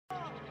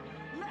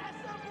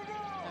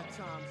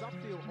Sometimes I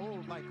feel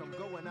old like I'm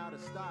going out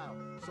of style,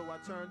 so I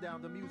turn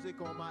down the music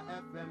on my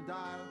FM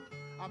dial.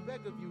 I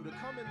beg of you to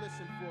come and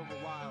listen for a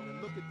while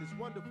and look at this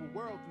wonderful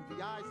world through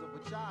the eyes of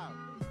a child.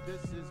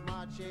 This is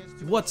my chance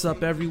to... What's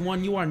up,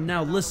 everyone? You are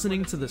now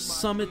listening to the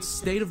Summit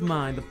State of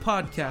Mind, the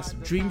podcast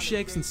of dream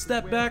shakes and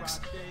stepbacks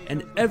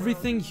and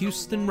everything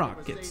Houston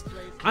Rockets.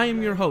 I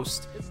am your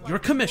host, your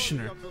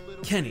commissioner,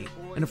 Kenny.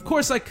 And of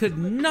course, I could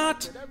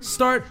not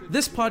start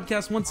this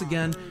podcast once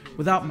again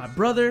without my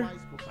brother,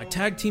 my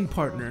tag team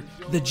partner,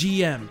 the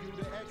GM,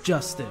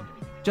 Justin.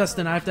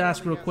 Justin, I have to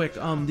ask real quick,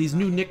 these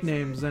new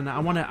nicknames, and I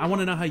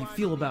wanna know how you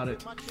feel about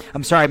it.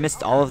 I'm sorry I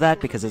missed all of that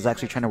because I was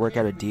actually trying to work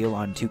out a deal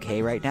on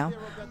 2K right now.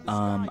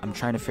 I'm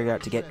trying to figure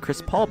out to get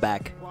Chris Paul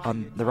back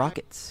on the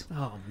Rockets.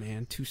 Oh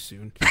man, too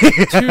soon.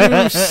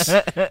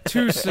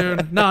 Too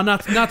soon. No,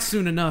 not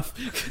soon enough.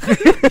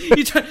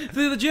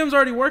 The gym's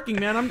already working,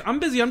 man. I'm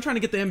busy. I'm trying to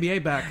get the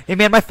NBA back. Hey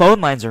man, my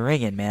phone lines are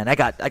ringing, man. I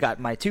got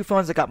my two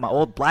phones. I got my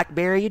old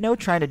BlackBerry,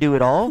 trying to do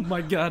it all. Oh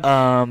my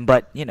god.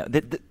 But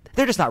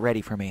they're just not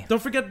ready for me.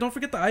 Don't forget the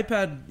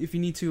iPad if you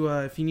need to.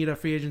 If you need a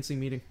free agency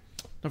meeting,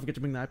 don't forget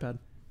to bring the iPad.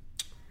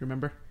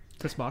 Remember,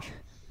 Chris Bosh.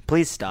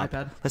 Please stop.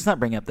 iPad. Let's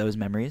not bring up those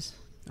memories.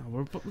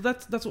 Oh,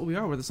 that's what we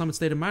are. We're the Summit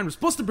State of Mind. We're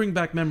supposed to bring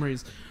back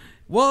memories.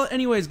 Well,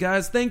 anyways,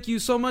 guys, thank you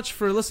so much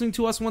for listening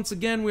to us once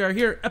again. We are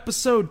here,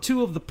 episode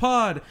 2 of the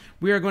pod.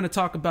 We are going to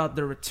talk about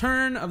the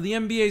return of the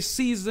NBA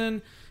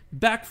season,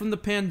 back from the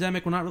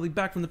pandemic. We're not really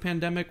back from the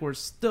pandemic. We're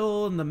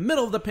still in the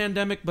middle of the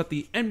pandemic, but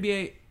the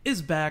NBA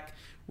is back.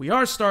 We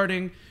are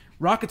starting.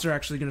 Rockets are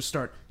actually going to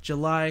start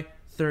July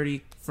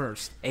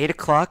 31st. 8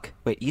 o'clock?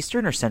 Wait,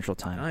 Eastern or Central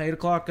Time? 8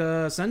 o'clock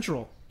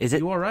Central. Is it?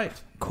 You are right.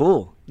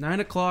 Cool. 9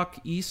 o'clock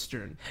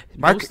Eastern.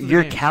 Mark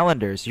your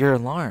calendars, your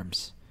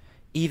alarms,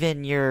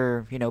 even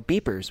your,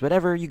 beepers,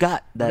 whatever you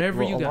got that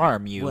will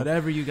alarm you.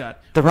 Whatever you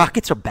got. The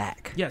Rockets are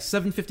back. Yes,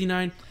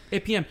 7:59,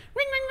 8 p.m.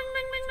 Ring, ring, ring,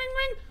 ring, ring, ring,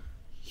 ring.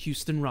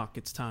 Houston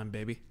Rockets time,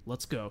 baby.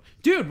 Let's go,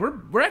 dude.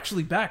 We're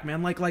actually back,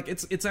 man. Like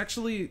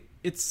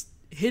it's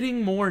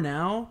hitting more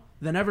now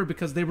than ever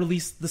because they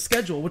released the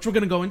schedule, which we're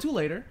gonna go into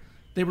later.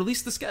 They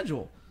released the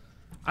schedule.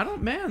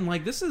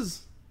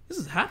 This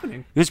is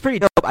happening. It was pretty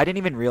dope. I didn't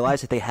even realize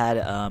that they had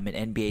an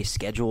NBA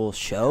schedule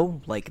show.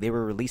 Like, they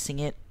were releasing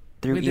it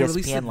through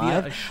ESPN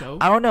Live. Via a show?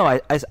 I don't know. I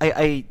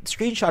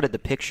screenshotted the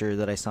picture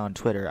that I saw on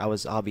Twitter. I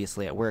was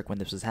obviously at work when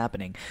this was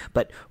happening.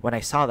 But when I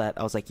saw that,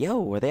 I was like,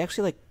 yo, are they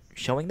actually,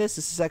 showing this?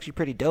 This is actually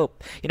pretty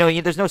dope.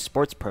 There's no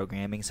sports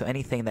programming, so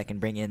anything that can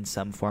bring in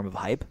some form of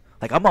hype.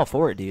 I'm all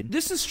for it, dude.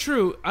 This is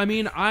true. I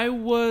mean, I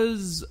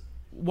was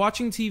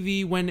watching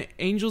TV when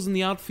Angels in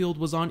the Outfield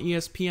was on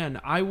ESPN.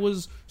 I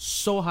was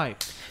so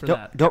hyped for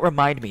that. Don't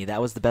remind me.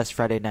 That was the best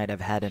Friday night I've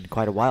had in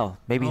quite a while.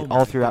 Maybe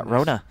all throughout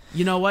Rona.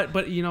 You know what?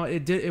 But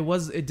it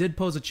did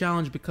pose a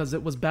challenge because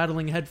it was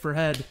battling head for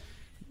head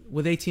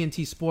with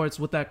AT&T Sports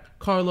with that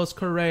Carlos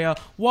Correa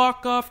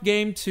walk-off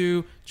Game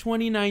 2,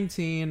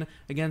 2019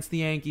 against the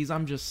Yankees.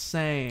 I'm just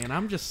saying.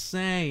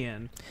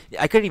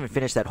 I couldn't even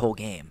finish that whole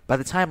game. By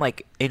the time,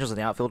 Angels in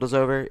the Outfield was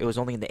over, it was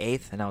only in the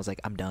 8th, and I was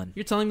like, I'm done.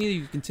 You're telling me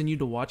you continued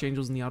to watch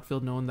Angels in the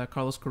Outfield knowing that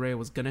Carlos Correa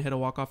was going to hit a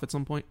walk-off at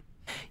some point?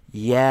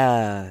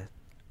 Yeah,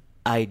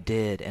 I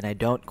did, and I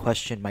don't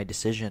question my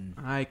decision.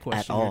 I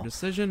question your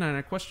decision, and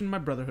I question my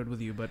brotherhood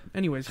with you. But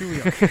anyways, here we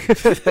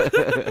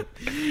are.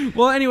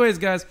 Well, anyways,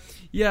 guys,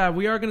 yeah,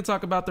 we are going to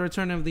talk about the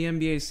return of the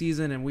NBA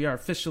season, and we are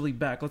officially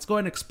back. Let's go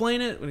ahead and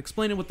explain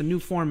it with the new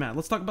format.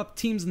 Let's talk about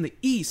the teams in the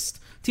East.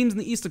 Teams in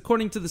the East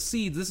according to the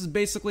seeds. This is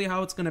basically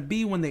how it's going to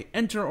be when they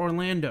enter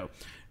Orlando.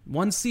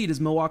 1 seed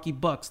is Milwaukee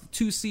Bucks. The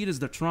 2 seed is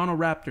the Toronto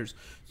Raptors.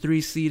 3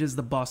 seed is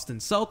the Boston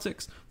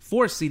Celtics.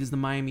 4 seed is the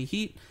Miami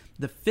Heat.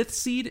 The 5th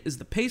seed is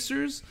the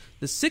Pacers.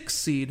 The 6th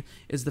seed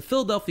is the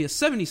Philadelphia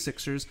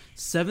 76ers.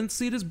 7th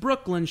seed is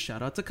Brooklyn.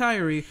 Shout out to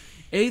Kyrie.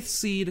 8th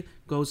seed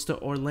goes to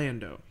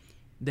Orlando.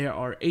 There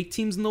are 8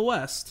 teams in the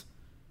West,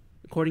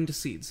 according to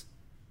seeds.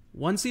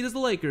 1 seed is the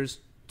Lakers.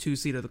 2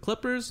 seed are the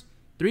Clippers.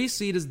 3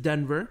 seed is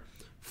Denver.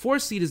 4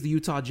 seed is the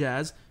Utah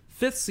Jazz.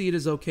 5th seed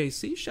is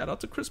OKC. Shout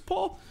out to Chris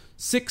Paul.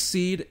 6th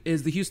seed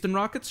is the Houston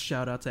Rockets.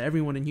 Shout out to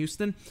everyone in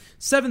Houston.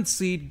 7th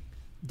seed,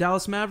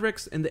 Dallas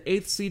Mavericks, and the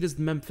 8th seed is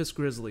the Memphis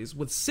Grizzlies,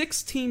 with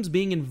 6 teams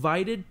being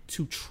invited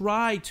to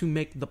try to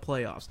make the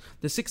playoffs.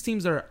 The 6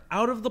 teams that are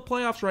out of the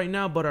playoffs right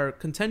now but are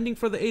contending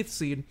for the 8th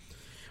seed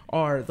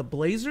are the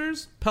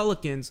Blazers,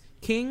 Pelicans,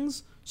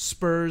 Kings,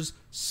 Spurs,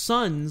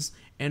 Suns,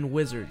 and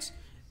Wizards.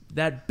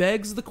 That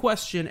begs the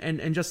question,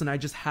 and Justin, I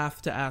just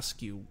have to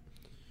ask you,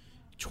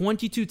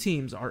 22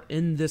 teams are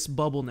in this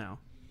bubble now,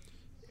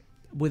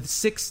 with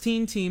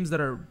 16 teams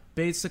that are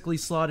basically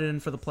slotted in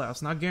for the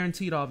playoffs. Not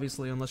guaranteed,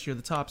 obviously, unless you're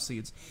the top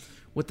seeds.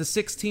 With the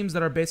 6 teams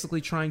that are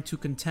basically trying to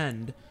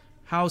contend,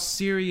 how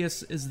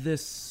serious is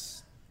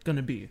this going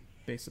to be,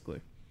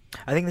 basically?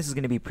 I think this is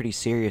going to be pretty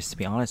serious, to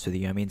be honest with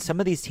you. I mean, some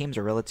of these teams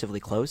are relatively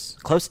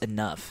close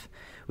enough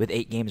with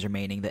 8 games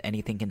remaining that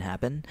anything can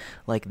happen.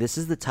 This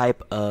is the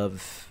type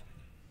of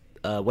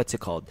what's it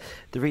called?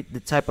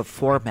 The type of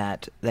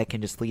format that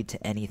can just lead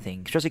to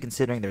anything, especially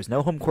considering there's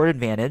no home court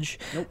advantage.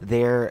 Nope.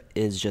 There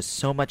is just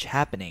so much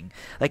happening.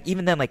 Like,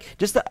 even then, like,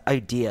 just the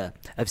idea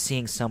of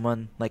seeing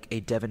someone like a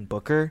Devin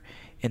Booker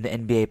in the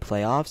NBA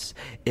playoffs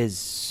is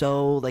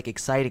so, like,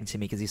 exciting to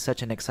me because he's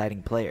such an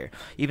exciting player.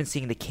 Even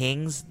seeing the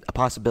Kings, a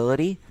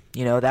possibility,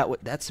 you know,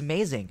 that's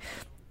amazing.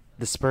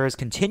 The Spurs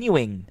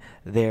continuing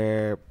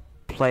their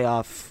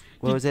playoff.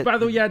 What was it? By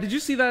the way, yeah, did you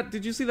see that?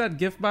 Did you see that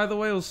GIF? By the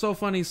way, it was so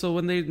funny. So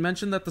when they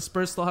mentioned that the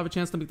Spurs still have a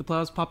chance to make the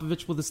playoffs,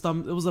 Popovich with his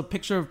thumb. It was a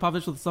picture of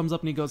Popovich with his thumbs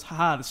up, and he goes,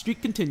 "Haha, the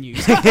streak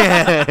continues."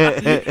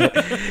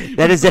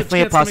 That is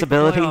definitely a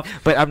possibility, playoff.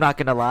 but I'm not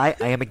gonna lie,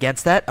 I am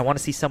against that. I want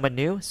to see someone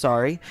new.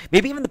 Sorry,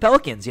 maybe even the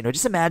Pelicans. You know,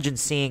 just imagine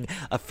seeing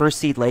a first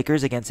seed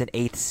Lakers against an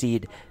 8th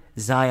seed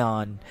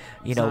Zion,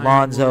 Zion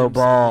Lonzo Williamson,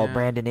 Ball, yeah.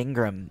 Brandon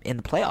Ingram in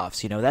the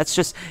playoffs. You know, that's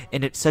just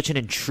and it's such an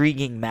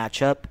intriguing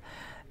matchup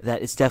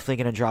that it's definitely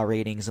going to draw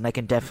ratings, and I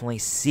can definitely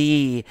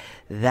see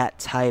that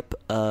type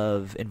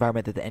of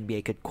environment that the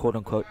NBA could quote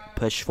unquote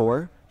push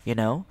for. You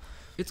know,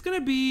 It's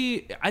gonna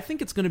be. I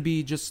think it's gonna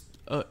be just.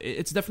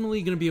 It's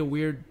definitely gonna be a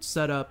weird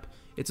setup.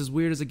 It's as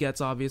weird as it gets,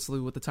 obviously,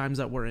 with the times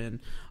that we're in.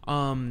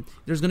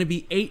 There's gonna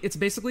be 8. It's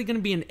basically gonna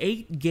be an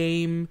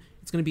 8-game.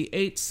 It's gonna be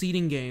 8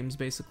 seeding games,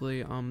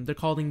 basically. They're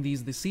calling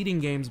these the seeding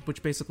games,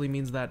 which basically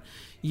means that,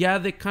 yeah,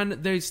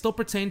 they still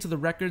pertain to the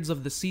records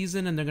of the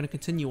season, and they're gonna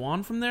continue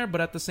on from there.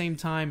 But at the same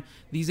time,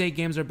 these 8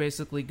 games are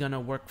basically gonna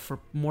work for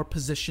more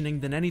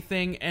positioning than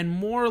anything, and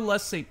more or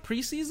less say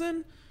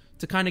preseason,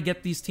 to kind of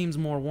get these teams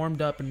more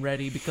warmed up and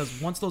ready, because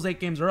once those 8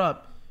 games are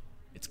up,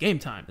 it's game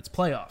time. It's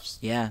playoffs.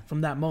 Yeah.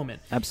 From that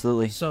moment.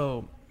 Absolutely.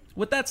 So,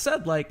 with that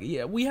said, like,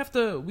 yeah, we have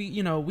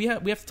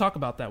to talk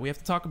about that. We have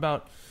to talk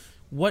about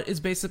what is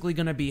basically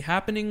going to be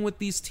happening with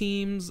these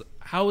teams.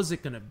 How is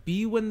it going to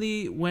be when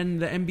the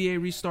NBA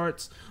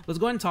restarts? Let's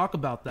go ahead and talk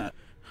about that.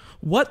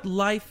 What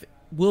life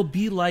will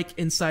be like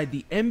inside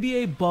the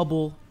NBA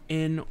bubble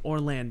in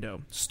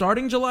Orlando.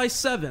 Starting July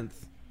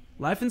 7th,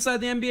 life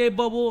inside the NBA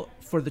bubble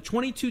for the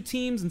 22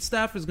 teams and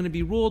staff is going to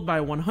be ruled by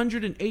a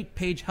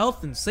 108-page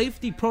health and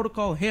safety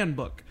protocol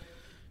handbook.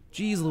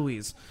 Jeez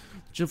Louise.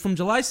 From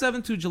July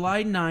 7th to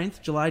July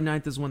 9th, July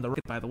 9th is when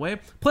by the way,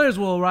 players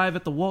will arrive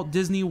at the Walt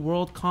Disney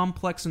World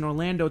Complex in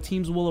Orlando.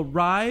 Teams will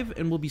arrive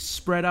and will be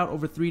spread out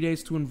over 3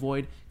 days to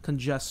avoid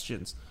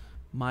congestions.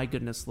 My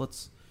goodness,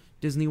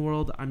 Disney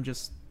World, I'm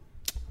just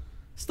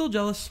still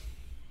jealous.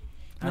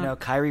 I know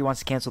Kyrie wants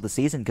to cancel the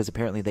season because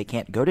apparently they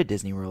can't go to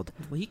Disney World.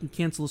 Well, he can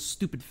cancel his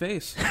stupid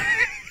face.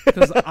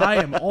 Because I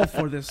am all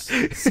for this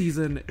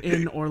season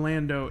in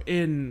Orlando,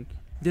 in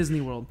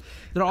Disney World.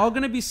 They're all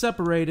going to be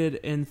separated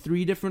in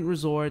 3 different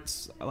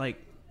resorts. I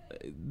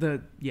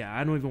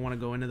don't even want to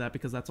go into that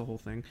because that's a whole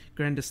thing.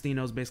 Grand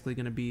Destino is basically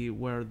going to be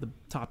where the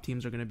top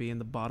teams are going to be,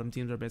 and the bottom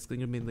teams are basically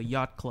going to be in the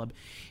yacht club.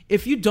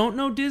 If you don't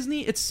know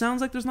Disney, it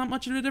sounds like there's not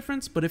much of a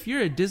difference, but if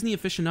you're a Disney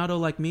aficionado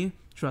like me,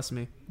 trust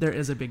me, there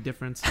is a big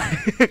difference.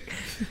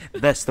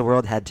 Best the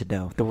world had to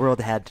know. The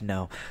world had to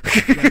know.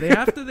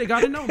 Yeah, they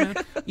got to know, man.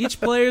 Each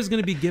player is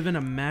going to be given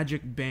a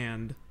magic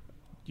band.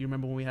 Do you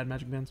remember when we had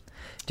magic bands?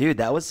 Dude,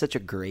 that was such a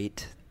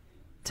great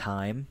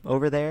time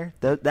over there.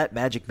 That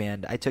magic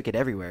band, I took it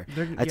everywhere.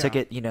 I took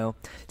it,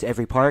 to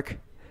every park,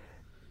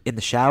 in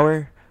the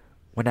shower,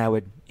 when I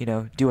would,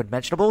 do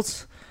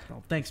unmentionables.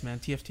 Oh, thanks, man.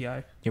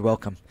 TFTI. You're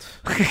welcome.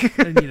 I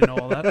didn't need to know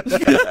all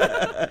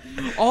that.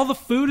 All the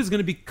food is going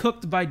to be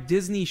cooked by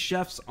Disney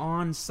chefs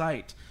on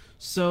site.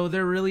 So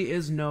there really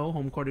is no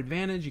home court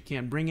advantage. You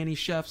can't bring any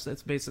chefs.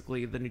 That's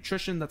basically the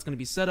nutrition that's going to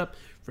be set up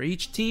for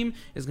each team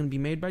is going to be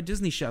made by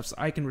Disney chefs.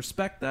 I can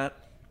respect that,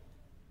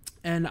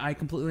 and I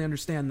completely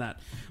understand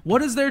that.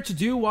 What is there to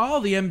do while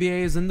the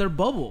NBA is in their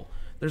bubble?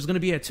 There's going to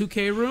be a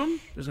 2K room.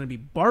 There's going to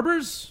be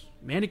barbers,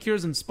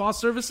 manicures, and spa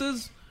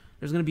services.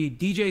 There's going to be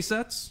DJ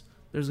sets.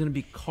 There's going to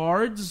be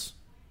cards.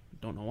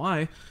 Don't know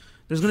why.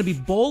 There's going to be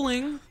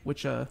bowling,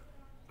 which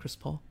Chris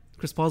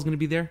Paul's going to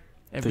be there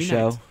every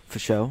night. For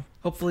show.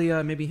 Hopefully,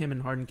 maybe him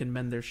and Harden can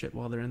mend their shit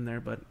while they're in there,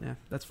 but yeah,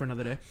 that's for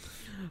another day.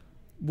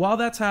 While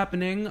that's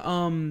happening,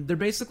 they're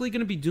basically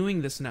going to be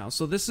doing this now.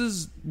 So this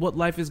is what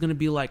life is going to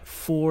be like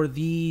for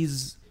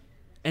these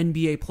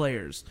NBA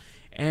players.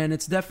 And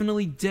it's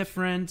definitely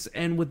different.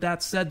 And with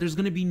that said, there's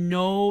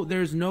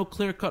no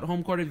clear-cut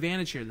home court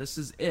advantage here. This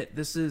is it.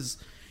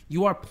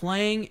 You are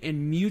playing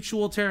in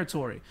mutual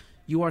territory.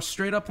 You are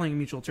straight up playing in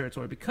mutual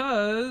territory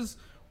because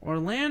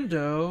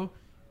Orlando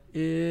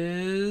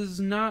is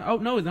not. Oh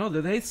no,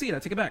 they see it. I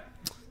take it back.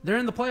 They're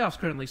in the playoffs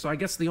currently, so I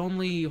guess the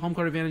only home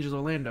court advantage is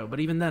Orlando. But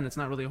even then, it's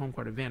not really a home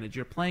court advantage.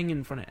 You're playing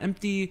in front of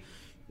empty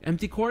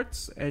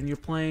courts, and you're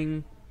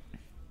playing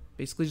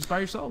basically just by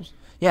yourselves.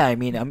 Yeah, I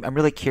mean, I'm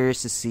really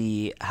curious to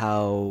see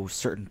how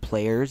certain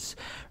players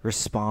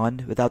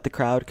respond without the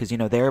crowd because,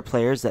 there are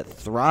players that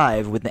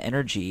thrive with the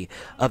energy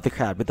of the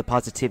crowd, with the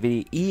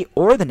positivity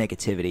or the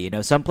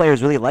negativity. Some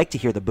players really like to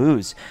hear the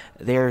boos.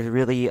 They're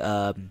really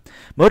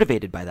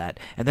motivated by that.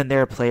 And then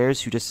there are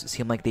players who just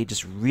seem like they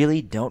just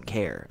really don't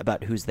care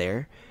about who's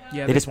there.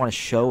 Yeah, they just want to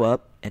show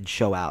up and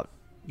show out,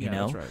 Yeah,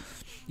 that's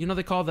right.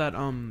 They call that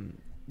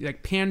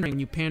like pandering when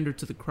you pander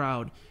to the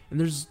crowd, and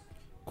there's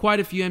quite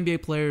a few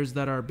NBA players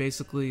that are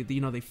basically,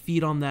 you know, they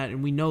feed on that,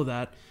 and we know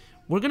that.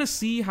 We're gonna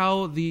see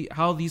how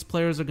these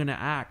players are gonna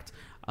act.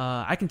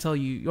 I can tell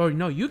you, or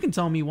no, you can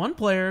tell me one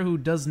player who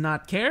does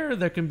not care.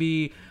 There can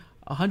be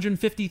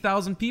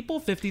 150,000 people,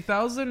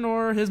 50,000,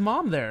 or his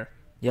mom there.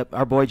 Yep,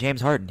 our boy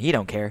James Harden. He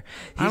don't care.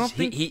 I don't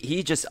think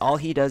he just all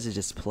he does is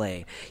just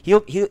play.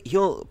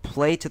 He'll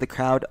play to the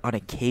crowd on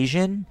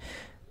occasion,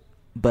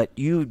 but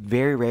you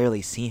very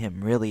rarely see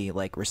him really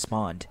like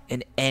respond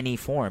in any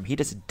form. He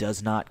just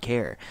does not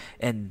care,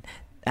 and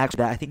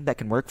actually, I think that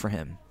can work for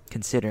him,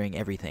 considering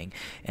everything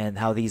and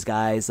how these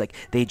guys, like,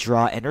 they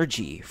draw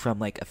energy from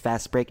like a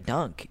fast break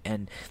dunk,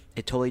 and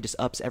it totally just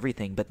ups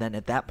everything. But then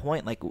at that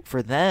point, like,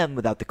 for them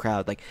without the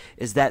crowd, like,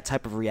 is that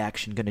type of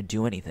reaction going to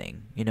do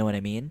anything? You know what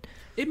I mean?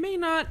 It may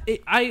not.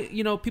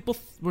 People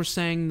were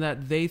saying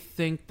that they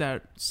think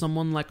that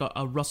someone like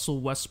a Russell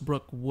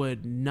Westbrook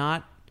would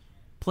not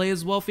play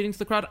as well feeding to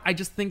the crowd. I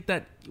just think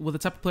that with the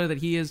type of player that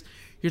he is,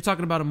 you're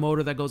talking about a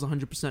motor that goes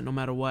 100% no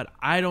matter what.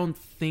 I don't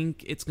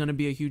think it's going to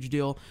be a huge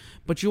deal.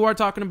 But you are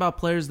talking about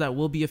players that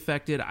will be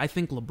affected. I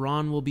think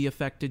LeBron will be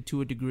affected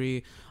to a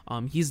degree.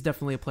 He's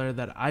definitely a player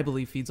that I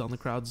believe feeds on the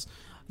crowds.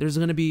 There's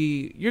going to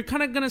be... You're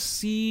kind of going to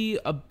see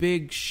a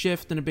big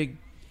shift and a big...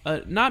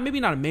 maybe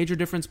not a major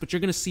difference, but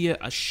you're going to see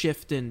a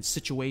shift in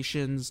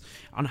situations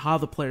on how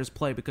the players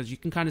play, because you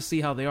can kind of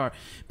see how they are.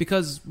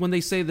 Because when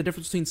they say the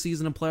difference between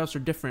season and playoffs are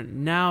different,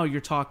 now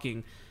you're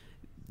talking...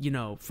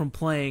 from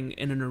playing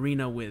in an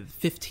arena with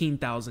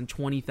 15,000,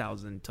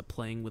 20,000 to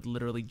playing with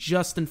literally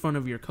just in front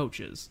of your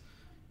coaches.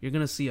 You're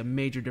going to see a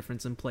major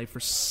difference in play for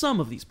some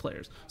of these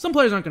players. Some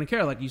players aren't going to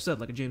care, like you said,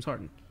 like a James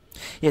Harden.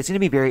 Yeah, it's going to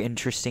be very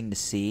interesting to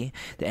see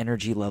the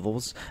energy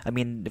levels. I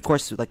mean, of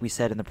course, like we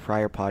said in the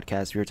prior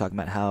podcast, we were talking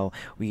about how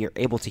we are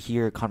able to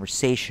hear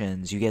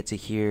conversations. You get to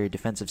hear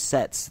defensive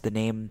sets, the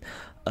name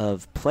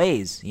of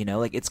plays,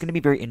 like, it's going to be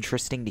very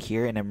interesting to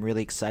hear, and I'm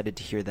really excited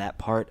to hear that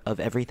part of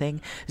everything.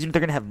 They're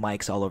going to have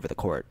mics all over the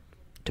court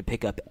to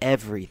pick up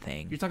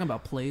everything. You're talking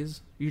about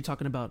plays? You're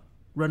talking about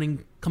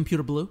running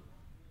Computer Blue?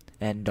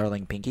 And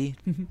Darling Pinky?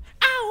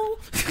 Ow!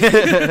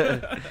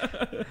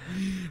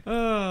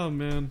 Oh,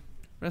 man.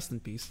 Rest in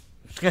peace.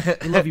 I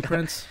love you,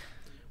 Prince.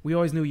 We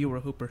always knew you were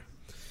a hooper.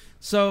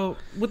 So,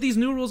 with these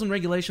new rules and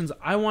regulations,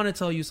 I want to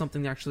tell you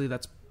something actually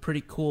that's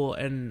pretty cool,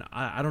 and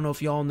I don't know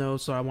if you all know,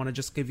 so I want to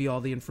just give you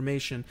all the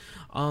information.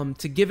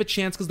 To give a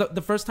chance, because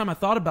the first time I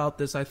thought about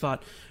this, I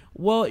thought,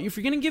 well, if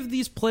you're going to give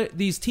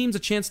these teams a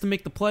chance to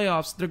make the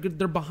playoffs,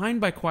 they're behind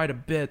by quite a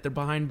bit. They're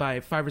behind by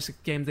 5 or 6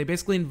 games. They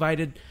basically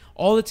invited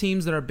all the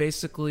teams that are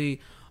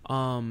basically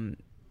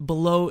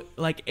below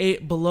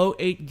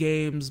 8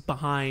 games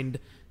behind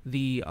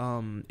the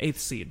 8th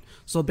seed.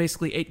 So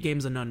basically 8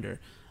 games and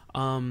under.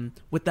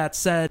 With that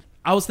said,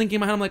 I was thinking in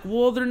my head, I'm like,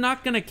 well, they're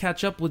not going to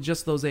catch up with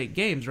just those 8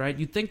 games, right?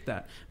 You'd think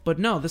that. But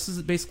no, this is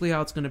basically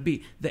how it's going to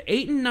be. The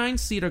 8 and 9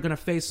 seed are going to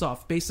face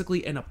off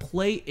basically in a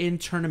play-in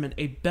tournament,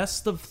 a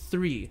best of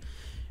 3.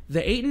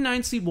 The 8 and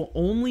 9 seed will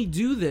only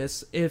do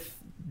this if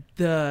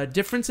the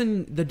difference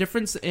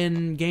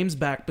in games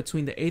back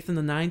between the 8th and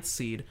the 9th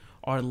seed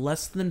are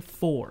less than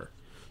 4.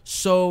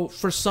 So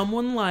for a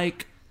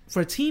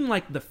team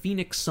like the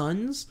Phoenix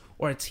Suns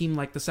or a team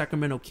like the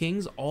Sacramento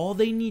Kings, all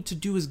they need to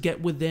do is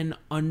get within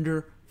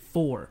under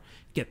 4.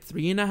 Get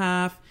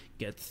 3.5,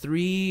 get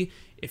 3.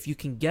 If you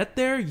can get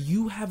there,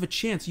 you have a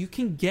chance. You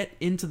can get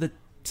into the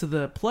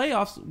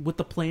playoffs with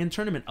the play-in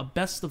tournament, a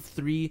best of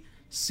 3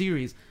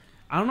 series.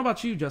 I don't know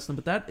about you, Justin,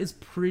 but that is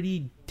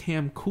pretty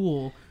damn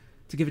cool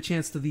to give a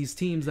chance to these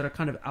teams that are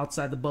kind of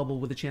outside the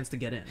bubble with a chance to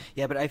get in.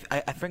 Yeah, but I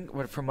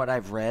think from what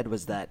I've read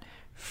was that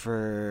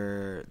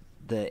for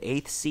the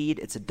 8th seed,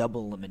 it's a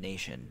double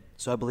elimination.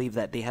 So I believe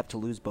that they have to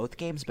lose both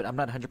games, but I'm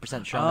not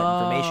 100% sure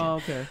on that information.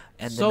 Okay.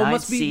 And So the it 9th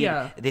must be- seed,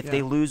 yeah, if yeah.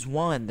 they lose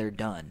 1, they're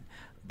done.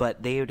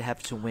 But they would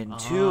have to win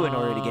 2 in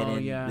order to get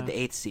in yeah. with the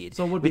 8th seed,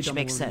 So it would be which double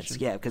makes sense.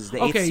 elimination. Yeah, because the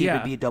 8th Okay, seed yeah.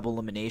 would be a double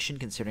elimination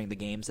considering the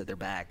games that they're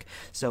back.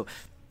 So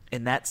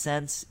in that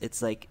sense,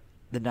 it's like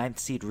the 9th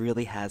seed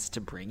really has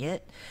to bring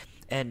it.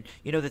 And,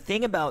 the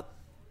thing about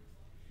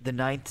the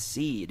 9th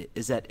seed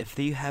is that if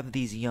you have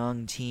these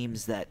young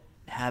teams that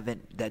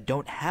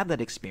don't have that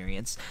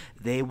experience,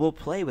 they will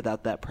play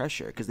without that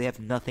pressure because they have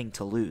nothing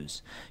to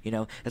lose.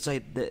 It's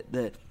like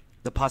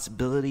the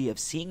possibility of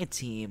seeing a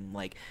team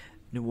like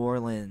New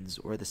Orleans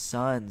or the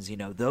Suns,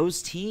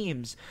 those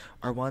teams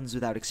are ones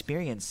without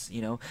experience.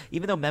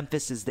 Even though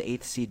Memphis is the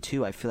 8th seed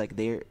too, I feel like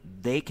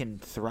they can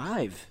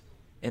thrive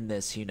in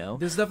this.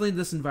 There's definitely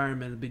this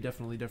environment would be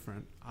definitely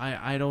different.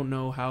 I don't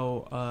know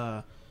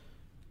how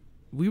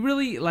we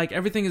really, like,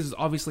 everything is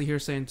obviously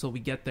hearsay until we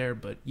get there,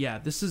 but yeah,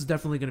 this is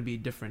definitely going to be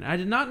different. I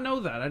did not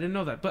know that. I didn't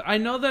know that. But I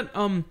know that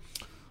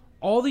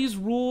all these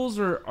rules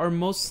are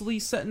mostly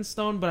set in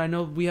stone, but I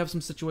know we have some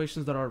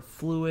situations that are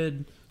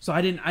fluid. So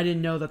I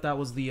didn't know that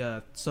was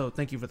the so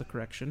thank you for the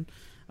correction,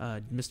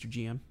 Mr.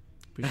 GM.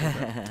 Appreciate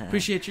that.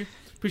 Appreciate you.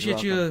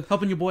 Appreciate you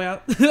helping your boy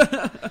out.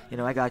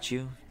 I got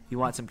you. You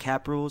want some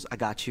cap rules? I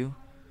got you.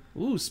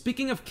 Ooh,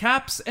 speaking of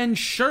caps and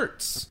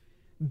shirts,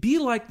 Be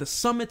like the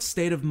Summit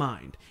State of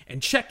Mind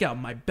and check out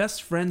my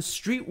best friend's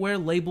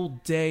streetwear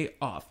label Day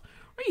Off.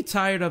 Are you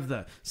tired of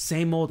the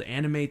same old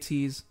anime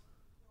tees?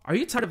 Are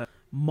you tired of the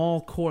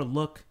mall-core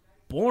look?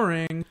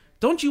 Boring.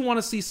 Don't you want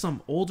to see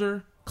some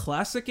older,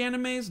 classic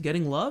animes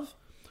getting love?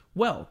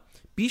 Well,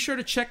 be sure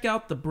to check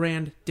out the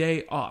brand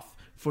Day Off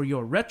for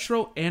your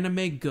retro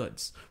anime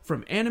goods,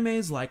 from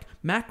animes like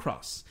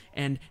Macross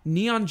and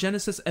Neon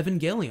Genesis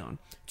Evangelion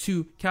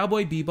to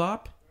Cowboy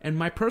Bebop and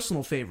my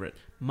personal favorite,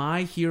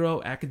 My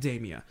Hero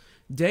Academia.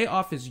 Day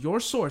Off is your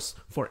source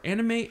for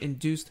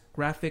anime-induced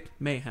graphic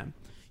mayhem.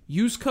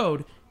 Use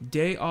code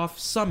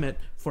DAYOFFSUMMIT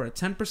for a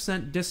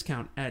 10%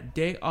 discount at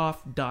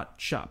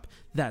dayoff.shop.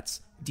 That's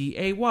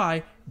DAY-OFF.shop.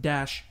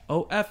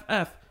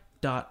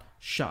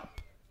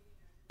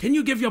 Can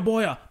you give your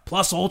boy a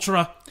plus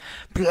ultra?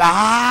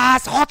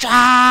 Plus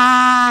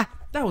Ultra!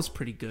 That was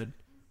pretty good,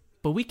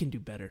 but we can do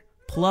better.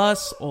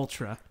 Plus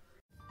ultra.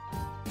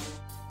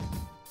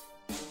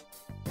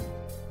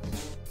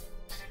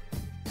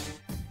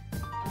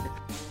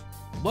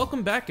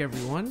 Welcome back,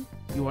 everyone.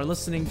 You are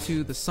listening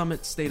to the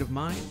Summit State of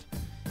Mind.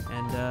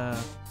 And,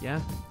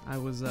 I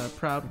was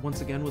proud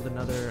once again with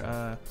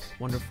another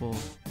wonderful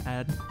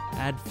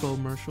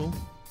ad-fomercial.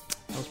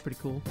 That was pretty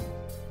cool.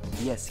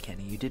 Yes,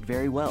 Kenny, you did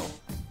very well.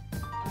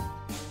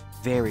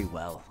 Very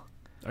well.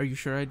 Are you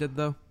sure I did,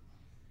 though?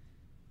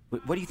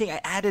 What do you think?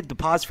 I added the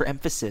pause for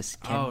emphasis,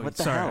 Ken. Oh, what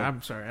the sorry. hell?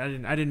 I'm sorry. I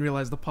didn't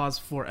realize the pause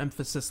for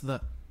emphasis.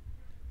 The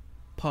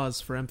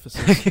pause for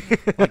emphasis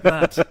like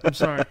that. I'm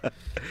sorry.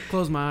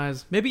 Close my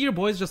eyes. Maybe your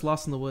boy's just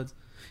lost in the woods.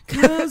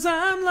 'Cause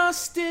I'm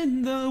lost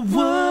in the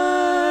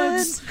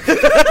woods.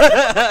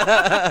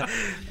 God.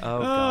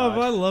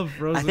 I love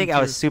Frozen. I think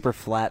I was super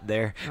flat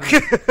there.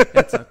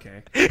 It's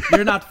okay.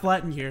 You're not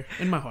flat in here.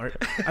 In my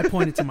heart. I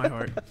pointed to my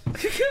heart.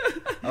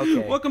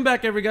 Okay. Welcome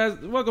back,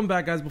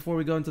 guys. Before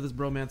we go into this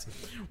bromance,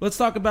 let's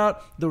talk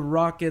about the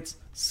Rockets'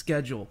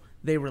 schedule.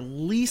 They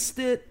released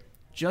it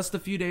just a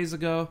few days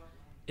ago.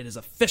 It is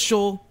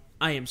official.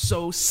 I am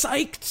so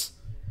psyched.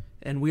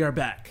 And we are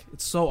back.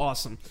 It's so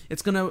awesome.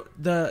 It's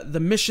the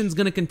mission's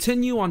gonna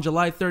continue on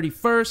July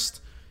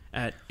 31st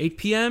at 8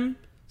 p.m.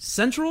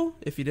 Central.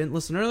 If you didn't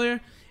listen earlier,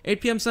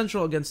 8 p.m.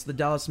 Central against the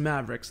Dallas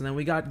Mavericks. And then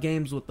we got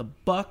games with the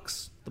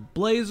Bucks, the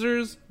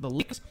Blazers, the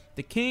Lakers,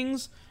 the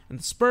Kings, and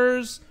the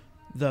Spurs,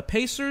 the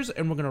Pacers,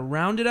 and we're gonna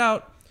round it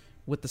out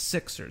with the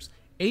Sixers.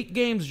 8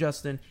 games,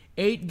 Justin.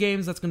 8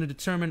 games that's going to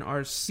determine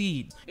our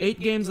seed. 8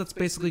 games that's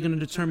basically going to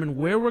determine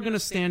where we're going to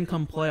stand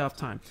come playoff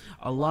time.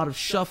 A lot of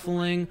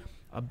shuffling.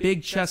 A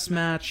big chess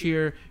match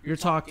here. You're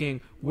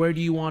talking, where do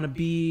you want to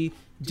be?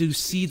 Do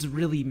seeds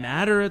really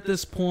matter at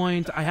this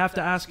point? I have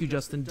to ask you,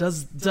 Justin,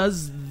 does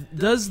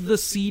the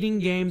seeding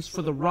games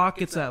for the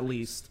Rockets at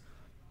least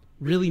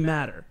really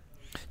matter?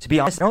 To be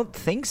honest, I don't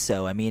think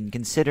so. I mean,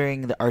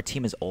 considering that our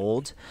team is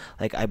old,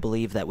 like I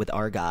believe that with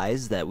our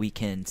guys that we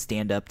can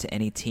stand up to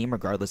any team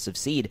regardless of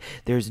seed.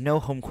 There's no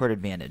home court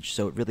advantage,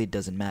 so it really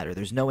doesn't matter.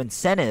 There's no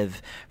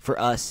incentive for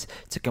us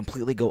to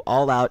completely go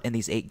all out in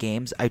these 8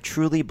 games. I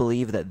truly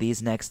believe that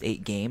these next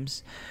 8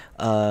 games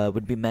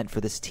would be meant for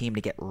this team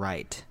to get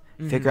right.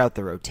 Mm-hmm. Figure out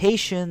the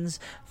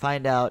rotations,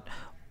 find out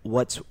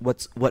what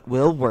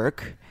will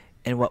work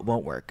and what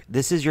won't work.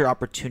 This is your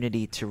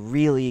opportunity to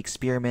really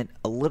experiment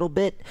a little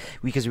bit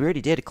because we already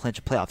did clinch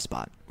a playoff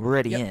spot. We're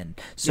already in.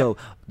 So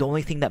the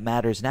only thing that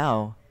matters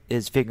now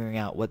is figuring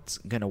out what's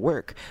going to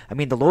work. I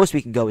mean, the lowest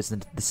we can go is the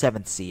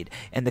 7th seed,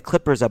 and the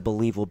Clippers, I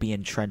believe, will be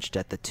entrenched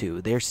at the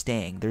 2. They're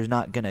staying. They're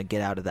not going to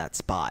get out of that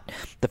spot.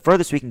 The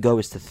furthest we can go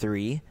is to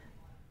 3.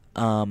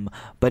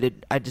 But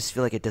I just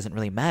feel like it doesn't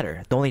really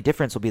matter. The only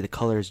difference will be the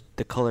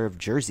color of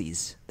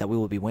jerseys that we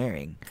will be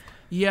wearing.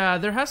 Yeah,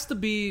 there has to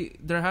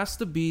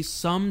be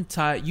some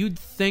type. You'd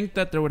think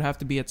that there would have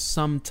to be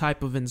some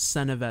type of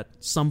incentive at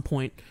some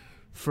point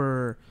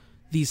for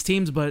these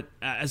teams, but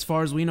as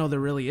far as we know, there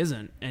really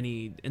isn't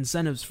any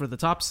incentives for the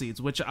top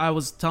seeds, which I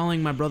was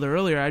telling my brother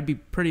earlier, I'd be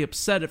pretty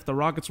upset if the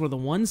Rockets were the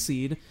 1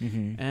 seed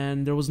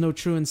and there was no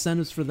true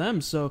incentives for them.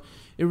 So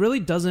it really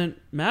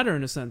doesn't matter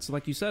in a sense,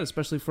 like you said,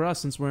 especially for us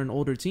since we're an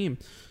older team.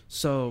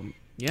 So,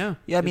 yeah.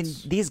 Yeah, I mean,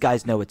 these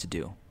guys know what to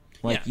do.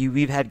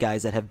 We've had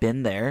guys that have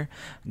been there,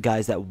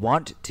 guys that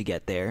want to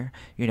get there,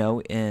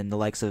 in the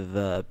likes of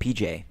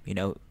PJ,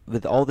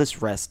 with all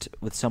this rest,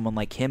 with someone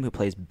like him who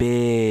plays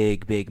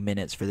big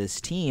minutes for this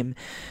team,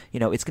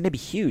 it's going to be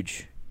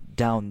huge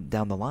down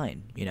the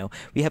line.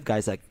 We have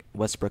guys like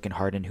Westbrook and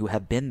Harden who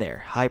have been there,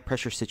 high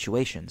pressure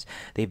situations.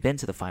 They've been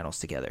to the finals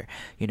together.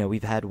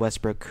 We've had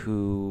Westbrook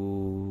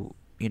who,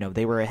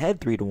 they were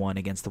ahead 3-1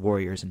 against the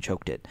Warriors and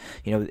choked it.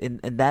 In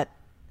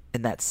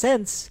that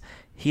sense,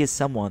 he is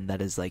someone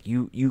that is like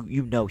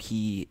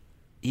he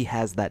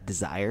has that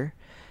desire.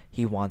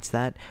 He wants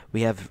that.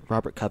 We have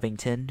Robert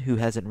Covington, who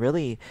hasn't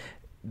really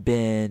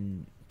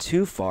been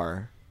too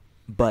far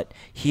But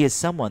he is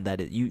someone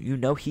that you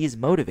know he is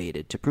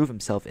motivated to prove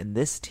himself in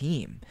this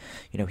team.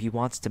 You know, he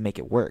wants to make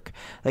it work.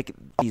 Like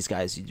these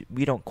guys,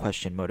 we don't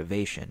question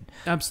motivation.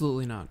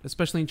 Absolutely not,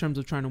 especially in terms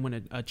of trying to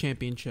win a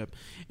championship.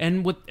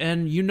 And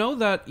you know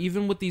that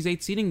even with these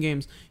 8 seeding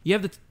games, you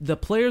have the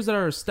players that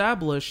are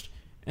established,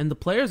 and the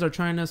players are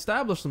trying to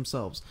establish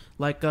themselves.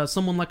 Like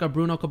someone like a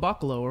Bruno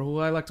Caboclo, or who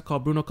I like to call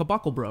Bruno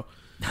Caboclo Bro.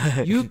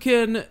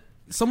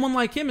 Someone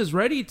like him is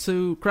ready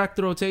to crack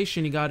the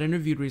rotation. He got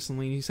interviewed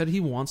recently, and he said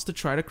he wants to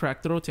try to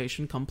crack the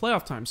rotation come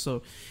playoff time.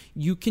 So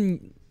you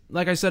can,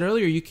 like I said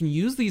earlier, you can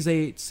use these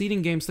 8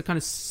 seeding games to kind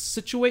of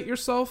situate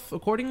yourself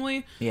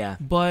accordingly. Yeah.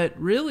 But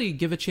really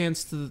give a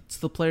chance to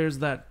the players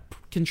that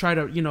can try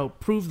to, you know,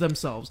 prove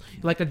themselves.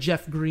 Like a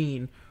Jeff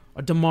Green,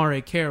 a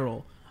DeMare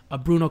Carroll, a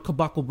Bruno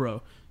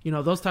Caboclo. You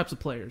know, those types of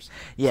players.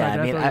 Yeah,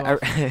 Sorry,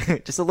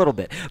 I just a little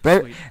bit.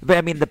 But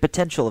I mean, the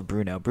potential of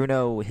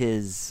Bruno,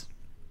 his...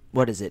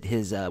 What is it?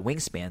 His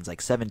wingspan's like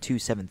 7'2",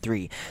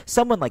 7'3".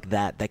 Someone like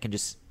that can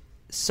just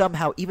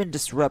somehow even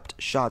disrupt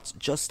shots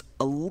just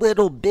a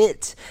little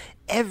bit.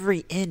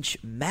 Every inch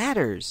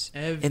matters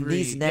in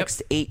these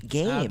next 8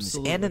 games.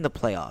 Absolutely. And in the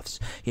playoffs.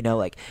 You know,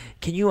 like,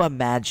 can you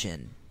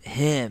imagine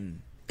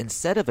him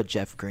instead of a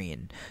Jeff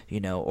Green, you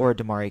know, or a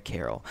DeMare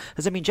Carroll?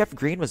 Because, I mean, Jeff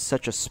Green was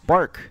such a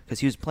spark because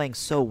he was playing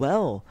so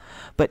well.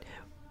 But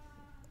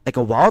like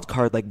a wild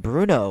card like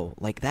Bruno,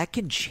 like that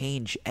can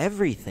change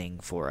everything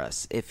for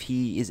us if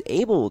he is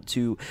able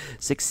to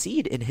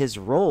succeed in his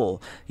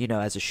role, you know,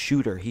 as a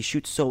shooter. He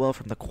shoots so well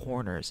from the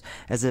corners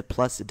as a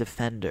plus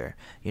defender.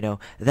 You know,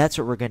 that's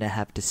what we're going to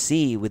have to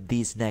see with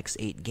these next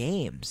 8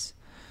 games.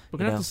 We're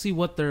going to have to see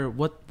what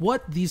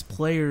these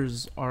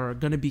players are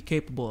going to be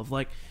capable of.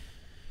 Like,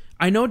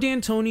 I know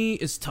D'Antoni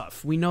is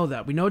tough. We know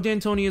that. We know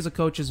D'Antoni as a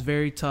coach is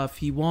very tough.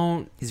 He's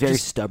very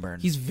stubborn.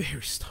 He's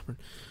very stubborn.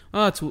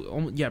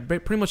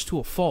 Pretty much to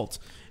a fault.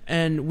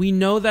 And we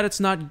know that it's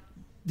not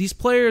these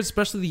players,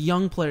 especially the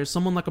young players,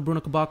 someone like a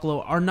Bruno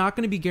Caboclo, are not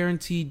going to be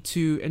guaranteed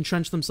to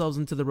entrench themselves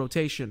into the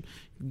rotation,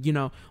 you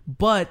know.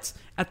 But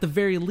at the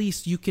very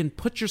least, you can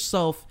put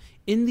yourself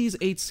in these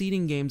 8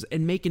 seeding games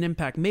and make an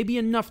impact, maybe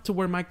enough to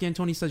where Mike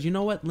D'Antoni says, you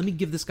know what, let me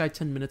give this guy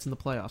 10 minutes in the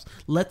playoffs.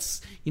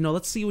 Let's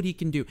see what he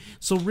can do.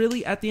 So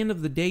really, at the end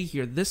of the day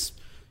here, this,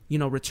 you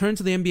know, return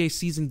to the NBA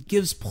season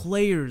gives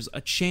players a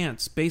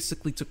chance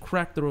basically to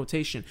crack the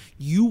rotation.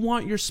 You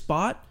want your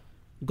spot?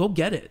 Go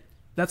get it.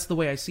 That's the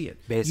way I see it.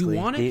 Basically,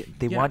 you want it?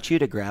 They want you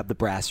to grab the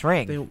brass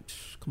ring.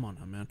 Come on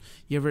now,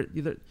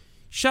 man.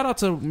 Shout out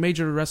to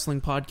Major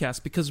Wrestling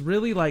Podcast, because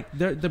really, like,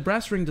 the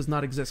brass ring does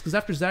not exist. Because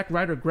after Zack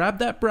Ryder grabbed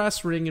that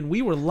brass ring and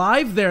we were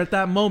live there at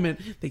that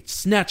moment, they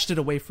snatched it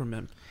away from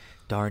him.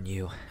 Darn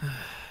you.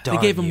 They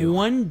gave him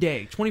 1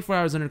 day, 24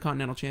 hours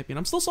Intercontinental Champion.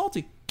 I'm still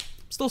salty.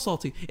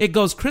 It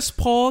goes Chris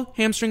Paul,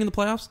 hamstring in the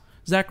playoffs.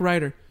 Zack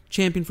Ryder,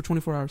 champion for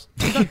 24 hours.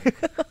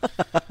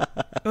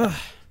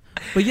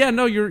 But yeah,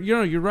 no,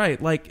 you're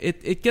right. Like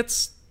it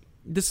gets.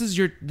 This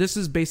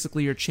is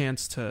basically your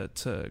chance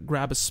to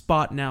grab a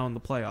spot now in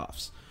the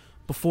playoffs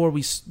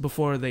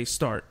before they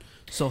start.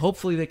 So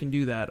hopefully they can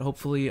do that.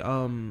 Hopefully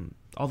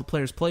all the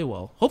players play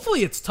well.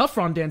 Hopefully it's tough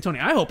on D'Antoni.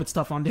 I hope it's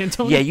tough on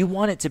D'Antoni. Yeah, you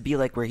want it to be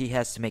like where he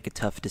has to make a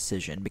tough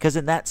decision, because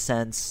in that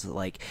sense,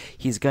 like,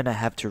 he's going to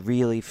have to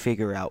really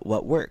figure out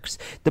what works.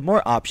 The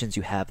more options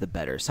you have, the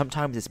better.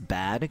 Sometimes it's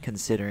bad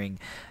considering,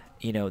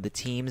 you know, the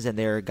teams, and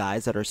there are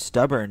guys that are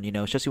stubborn, you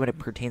know, especially when it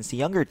pertains to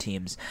younger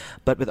teams.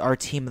 But with our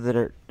team that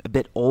are a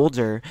bit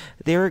older,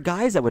 there are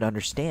guys that would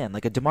understand.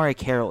 Like a DeMare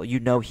Carroll, you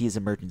know, he's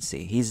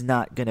emergency. He's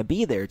not going to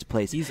be there to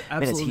play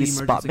minutes. He's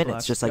spot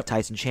minutes, just like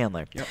Tyson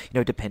Chandler. Yep. You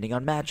know, depending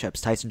on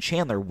matchups, Tyson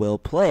Chandler will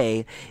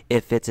play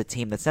if it's a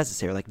team that's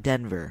necessary, like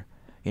Denver,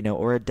 you know,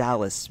 or a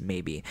Dallas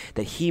maybe,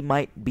 that he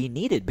might be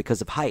needed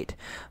because of height.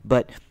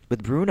 But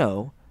with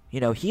Bruno, you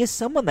know, he is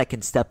someone that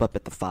can step up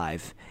at the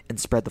 5 and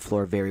spread the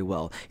floor very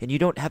well. And you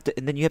don't have to,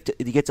 and then you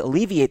get to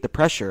alleviate the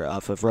pressure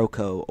off of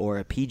Rocco or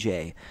a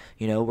PJ,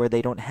 you know, where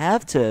they don't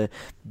have to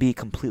be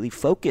completely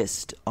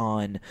focused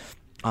on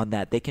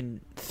that. They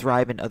can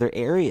thrive in other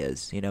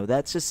areas. You know,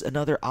 that's just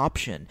another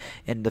option.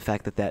 And the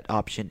fact that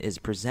option is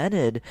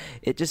presented,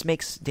 it just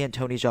makes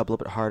D'Antoni's job a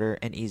little bit harder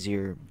and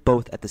easier,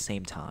 both at the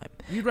same time.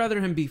 You'd rather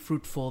him be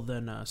fruitful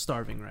than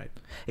starving, right?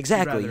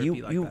 Exactly.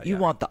 You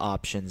want the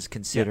options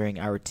considering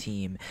our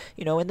team.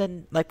 You know, and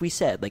then, like we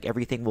said, like,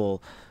 everything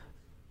will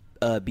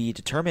be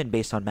determined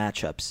based on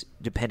matchups,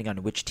 depending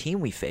on which team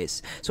we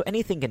face. So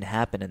anything can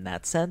happen in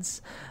that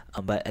sense.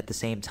 But at the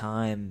same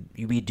time,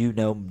 we do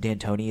know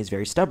D'Antoni is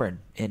very stubborn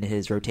in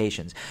his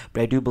rotations.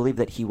 But I do believe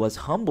that he was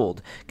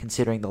humbled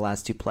considering the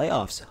last 2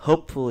 playoffs.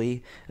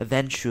 Hopefully,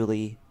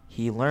 eventually,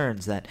 he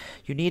learns that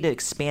you need to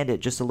expand it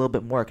just a little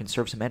bit more,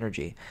 conserve some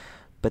energy.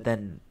 But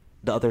then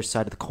the other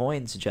side of the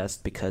coin suggests,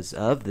 because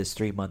of this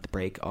 3-month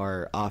break,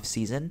 our off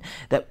season,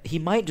 that he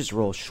might just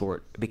roll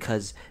short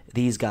because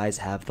these guys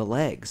have the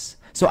legs.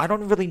 So I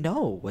don't really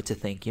know what to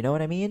think. You know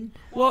what I mean?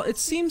 Well, it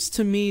seems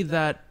to me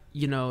that,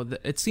 you know,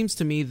 a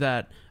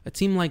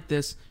team like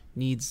this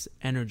needs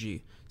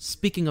energy.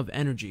 Speaking of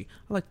energy,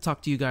 I'd like to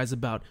talk to you guys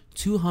about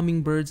 2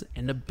 hummingbirds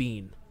and a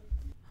bean.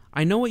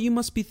 I know what you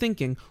must be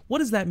thinking. What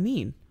does that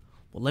mean?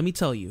 Well, let me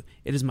tell you.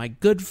 It is my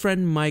good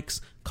friend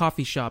Mike's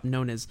coffee shop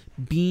known as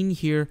Bean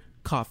Here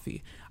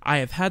Coffee. I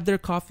have had their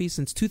coffee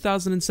since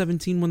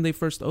 2017 when they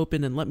first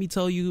opened, and let me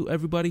tell you,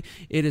 everybody,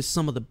 it is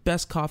some of the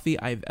best coffee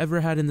I've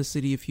ever had in the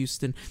city of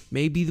Houston,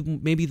 maybe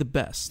the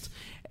best.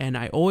 And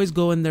I always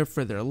go in there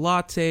for their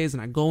lattes,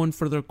 and I go in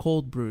for their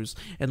cold brews.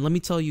 And let me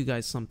tell you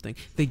guys something.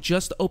 They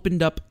just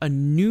opened up a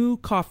new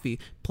coffee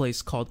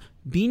place called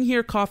Bean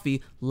Here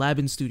Coffee Lab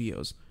and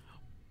Studios.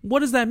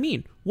 What does that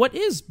mean? What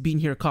is Bean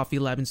Here Coffee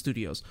Lab and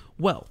Studios?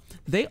 Well,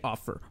 they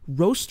offer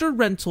roaster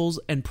rentals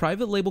and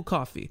private label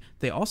coffee.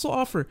 They also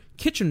offer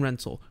kitchen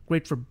rental,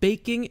 great for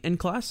baking and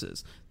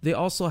classes. They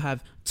also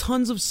have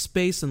tons of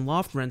space and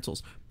loft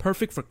rentals,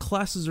 perfect for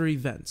classes or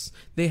events.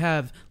 They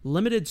have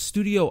limited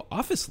studio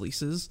office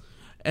leases,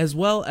 as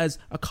well as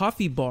a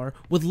coffee bar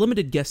with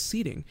limited guest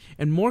seating,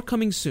 and more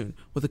coming soon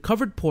with a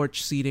covered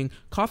porch seating,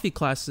 coffee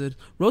classes,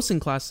 roasting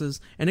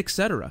classes, and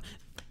etc.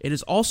 It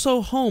is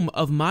also home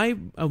of my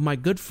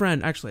good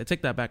friend, actually I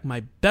take that back,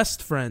 my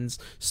best friend's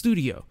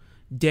studio,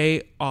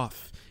 Day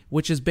Off,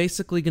 which is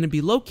basically going to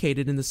be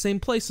located in the same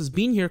place as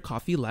Bean Here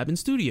Coffee Lab and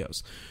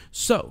Studios.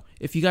 So,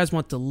 if you guys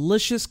want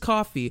delicious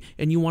coffee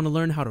and you want to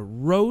learn how to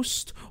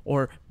roast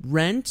or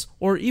rent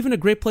or even a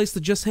great place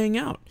to just hang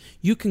out,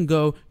 you can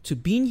go to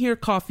Bean Here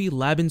Coffee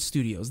Lab and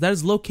Studios. That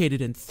is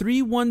located in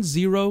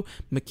 310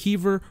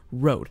 McKeever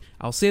Road.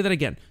 I'll say that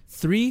again,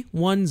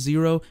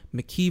 310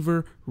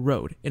 McKeever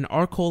Road in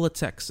Arcola,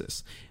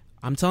 Texas.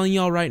 I'm telling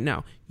y'all right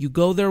now, you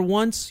go there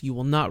once, you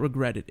will not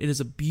regret it. It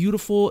is a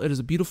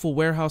beautiful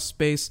warehouse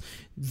space,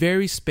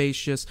 very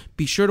spacious.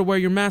 Be sure to wear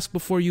your mask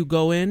before you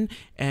go in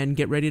and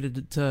get ready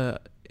to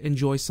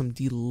enjoy some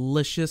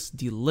delicious,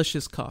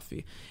 delicious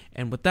coffee.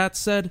 And with that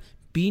said,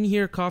 Bean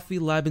Here Coffee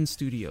Lab and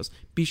Studios.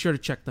 Be sure to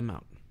check them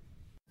out.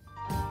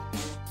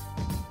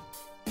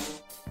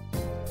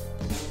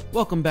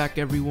 Welcome back,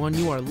 everyone.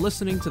 You are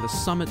listening to the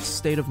Summit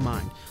State of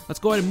Mind. Let's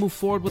go ahead and move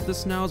forward with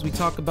this now as we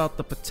talk about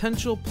the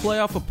potential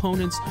playoff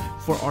opponents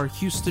for our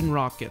Houston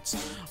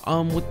Rockets.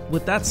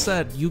 With that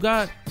said, you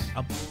got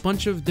a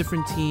bunch of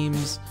different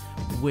teams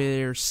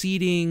where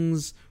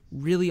seedings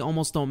really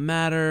almost don't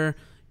matter.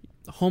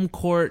 Home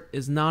court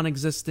is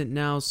non-existent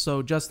now.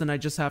 So, Justin, I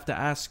just have to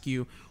ask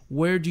you,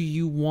 where do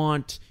you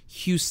want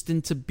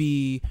Houston to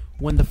be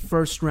when the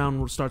first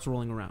round starts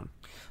rolling around?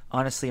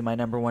 Honestly, my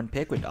number one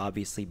pick would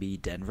obviously be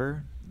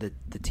Denver,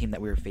 the team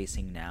that we were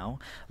facing now.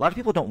 A lot of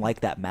people don't like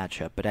that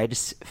matchup, but I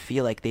just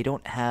feel like they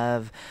don't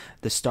have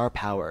the star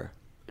power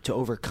to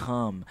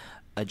overcome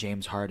a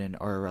James Harden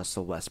or a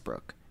Russell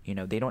Westbrook. You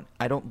know,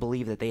 I don't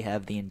believe that they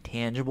have the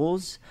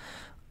intangibles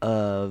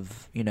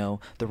of, you know,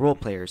 the role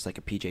players like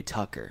a PJ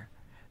Tucker.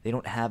 They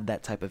don't have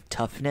that type of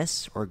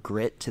toughness or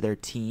grit to their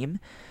team.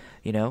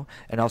 You know,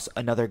 and also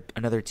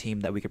another team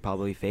that we could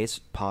probably face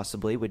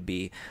possibly would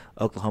be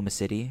Oklahoma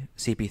City,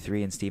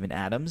 CP3 and Steven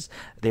Adams.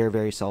 They're a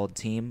very solid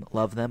team.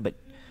 Love them, but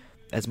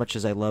as much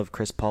as I love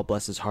Chris Paul,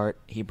 bless his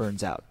heart, he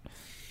burns out.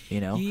 You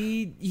know,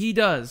 he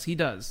does,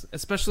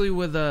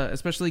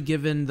 especially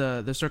given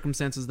the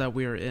circumstances that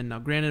we are in now.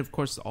 Granted, of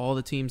course, all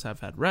the teams have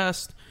had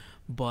rest,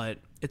 but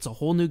it's a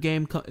whole new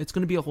game. It's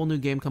going to be a whole new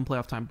game come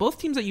playoff time. Both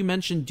teams that you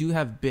mentioned do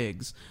have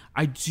bigs.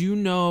 I do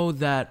know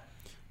that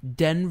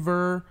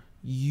Denver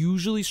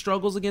usually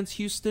struggles against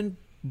Houston,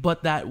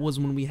 but that was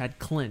when we had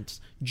Clint.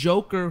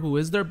 Joker, who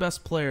is their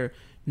best player,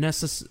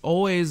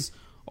 always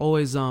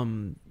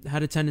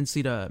had a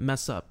tendency to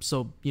mess up.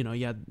 So,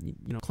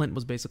 Clint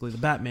was basically the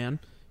Batman,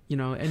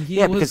 and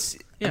he was...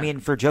 I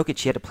mean, for Jokic,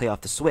 he had to play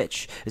off the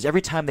switch. Because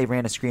every time they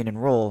ran a screen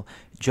and roll,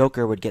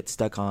 Joker would get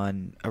stuck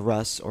on a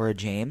Russ or a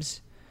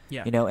James,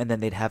 and then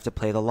they'd have to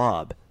play the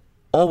lob.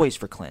 Always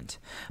for Clint,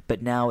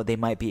 but now they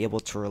might be able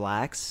to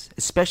relax,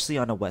 especially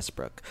on a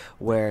Westbrook,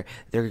 where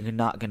they're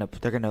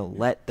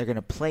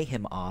gonna play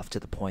him off to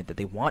the point that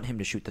they want him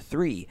to shoot the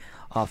three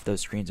off those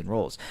screens and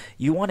rolls.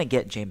 You want to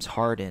get James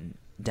Harden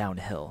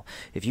downhill.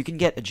 If you can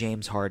get a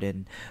James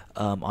Harden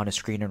on a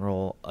screen and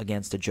roll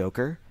against a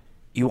Joker,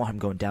 you want him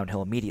going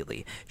downhill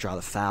immediately. Draw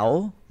the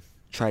foul,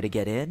 try to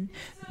get in,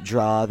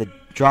 draw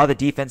the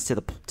defense to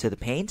the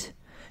paint.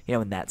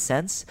 In that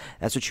sense,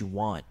 that's what you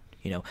want.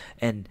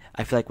 And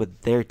I feel like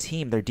with their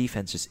team, their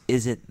defense just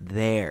isn't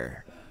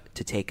there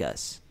to take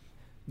us.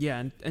 Yeah,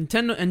 and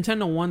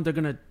 10-1, they're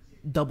gonna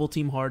double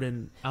team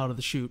Harden out of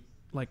the shoot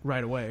like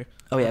right away.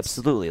 Oh yeah,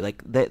 absolutely.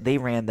 Like they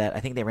ran that. I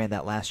think they ran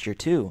that last year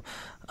too.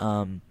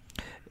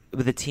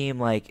 With a team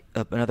like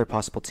another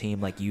possible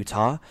team like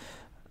Utah,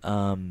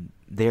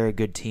 they're a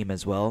good team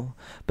as well.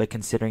 But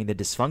considering the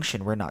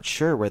dysfunction, we're not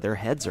sure where their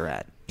heads are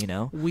at.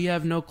 We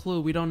have no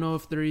clue. We don't know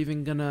if they're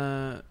even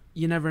gonna.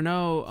 You never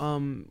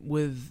know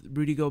with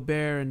Rudy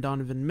Gobert and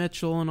Donovan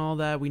Mitchell and all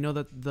that. We know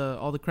that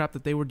all the crap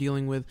that they were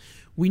dealing with.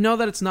 We know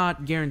that it's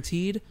not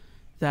guaranteed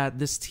that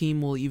this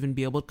team will even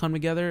be able to come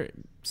together.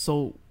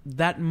 So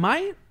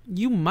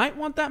you might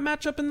want that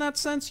matchup in that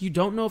sense. You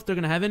don't know if they're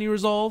going to have any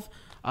resolve.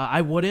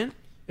 I wouldn't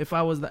if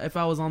I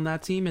was on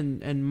that team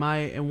and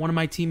one of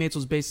my teammates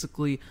was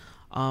basically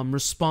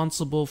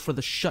responsible for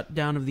the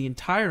shutdown of the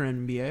entire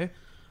NBA.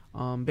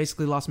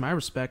 basically lost my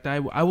respect. I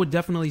would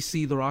definitely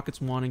see the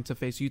Rockets wanting to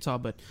face Utah,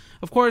 but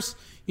of course,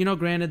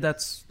 granted,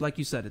 that's like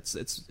you said, it's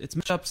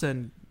matchups,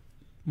 and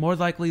more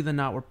likely than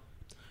not, we're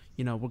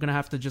gonna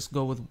have to just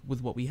go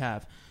with what we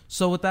have.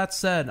 So with that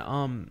said,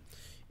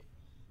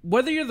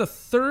 whether you're the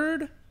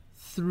 3rd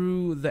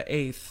through the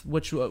 8th,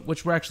 which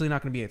we're actually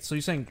not going to be 8th, so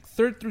you're saying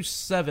 3rd through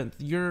 7th,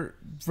 you're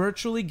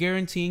virtually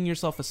guaranteeing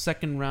yourself a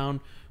second round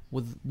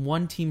with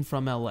one team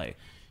from LA.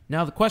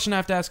 Now, the question I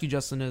have to ask you,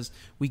 Justin, is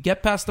we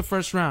get past the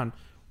first round,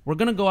 we're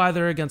going to go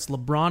either against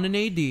LeBron and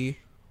AD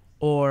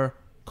or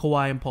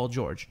Kawhi and Paul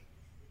George.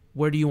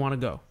 Where do you want to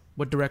go?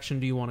 What direction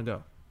do you want to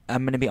go?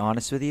 I'm going to be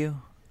honest with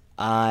you.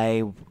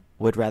 I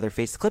would rather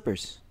face the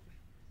Clippers.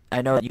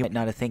 I know you might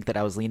not think that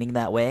I was leaning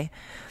that way,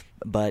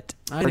 but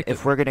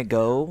if we're going to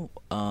go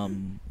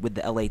with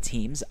the LA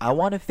teams, I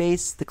want to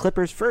face the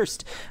Clippers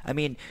first. I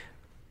mean,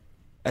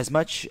 as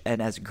much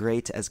and as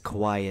great as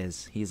Kawhi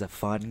is, he's a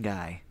fun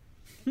guy.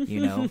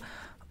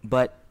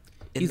 But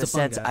in the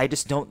sense, I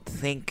just don't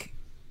think,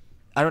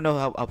 I don't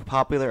know how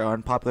popular or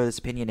unpopular this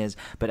opinion is,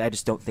 but I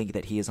just don't think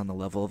that he is on the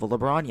level of a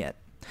LeBron yet.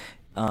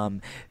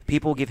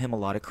 People give him a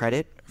lot of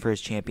credit for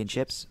his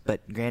championships,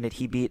 but granted,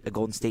 he beat a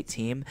Golden State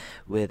team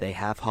with a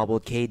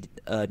half-hobbled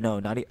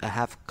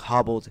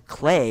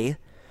Clay,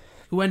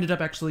 who ended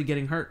up actually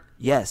getting hurt.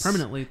 Yes,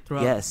 permanently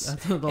throughout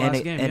the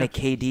last game, and a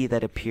KD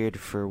that appeared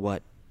for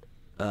what,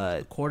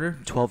 a quarter,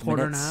 12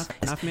 quarter minutes,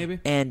 and a half maybe,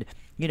 and.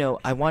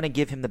 I want to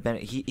give him the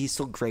benefit. He's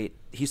still great.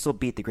 He still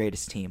beat the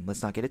greatest team.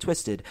 Let's not get it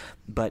twisted.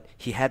 But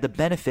he had the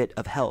benefit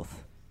of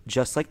health,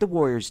 just like the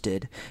Warriors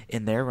did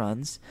in their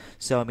runs.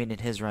 So, in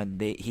his run,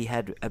 he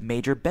had a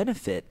major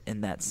benefit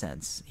in that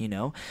sense.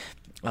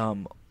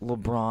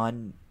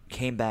 LeBron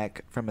came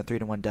back from a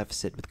 3-1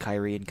 deficit with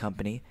Kyrie and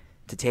company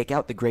to take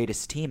out the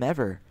greatest team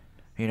ever.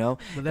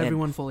 With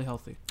everyone fully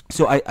healthy.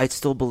 So I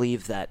still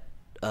believe that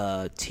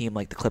a team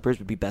like the Clippers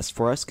would be best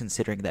for us,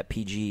 considering that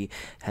PG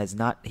has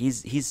not.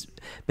 He's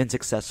been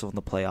successful in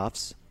the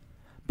playoffs,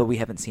 but we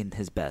haven't seen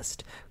his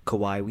best.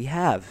 Kawhi, we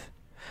have,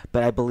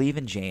 but I believe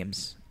in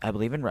James. I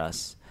believe in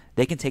Russ.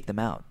 They can take them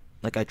out.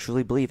 Like, I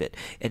truly believe it,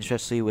 and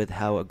especially with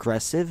how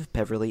aggressive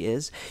Beverly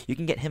is. You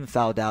can get him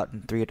fouled out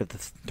in 3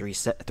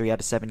 out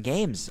of 7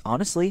 games.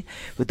 Honestly,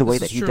 with the way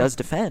that he does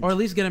defend, or at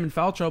least get him in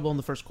foul trouble in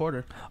the first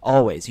quarter.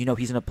 Always, he's going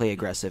to play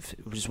aggressive.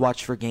 Just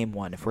watch for game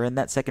 1. If we're in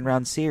that second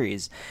round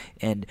series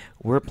and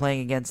we're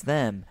playing against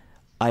them,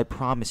 I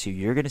promise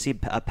you're going to see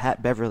a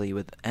Pat Beverly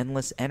with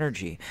endless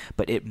energy,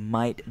 but it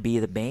might be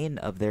the bane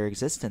of their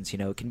existence.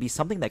 It can be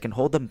something that can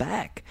hold them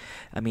back.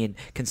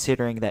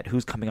 Considering that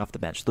who's coming off the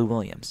bench, Lou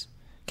Williams.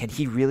 Can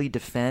he really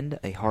defend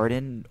a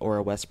Harden or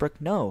a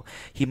Westbrook? No.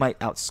 He might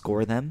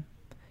outscore them.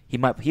 He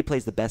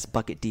plays the best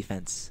bucket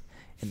defense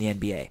in the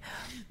NBA.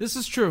 This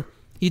is true.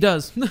 He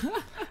does.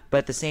 But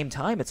at the same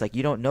time, it's like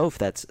you don't know if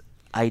that's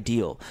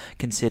ideal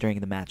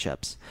considering the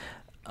matchups.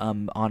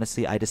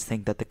 Honestly, I just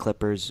think that the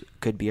Clippers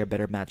could be a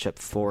better matchup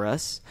for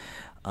us.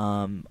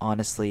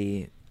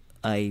 Honestly,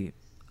 I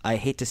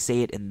hate to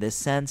say it in this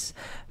sense,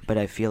 but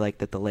I feel like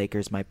that the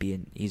Lakers might be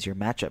an easier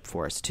matchup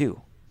for us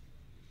too.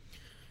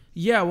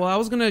 Yeah, well,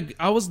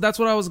 that's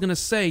what I was gonna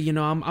say.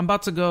 I'm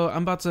about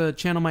to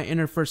channel my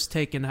inner First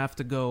Take and have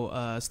to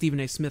go Stephen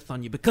A. Smith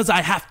on you, because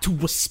I have to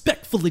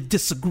respectfully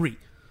disagree.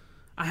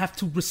 I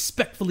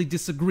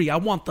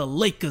want the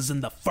Lakers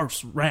in the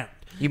first round.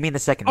 You mean the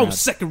second round? Oh,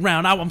 second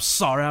round. I'm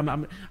sorry.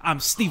 I'm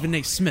Stephen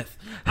A. Smith.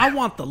 I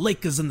want the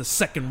Lakers in the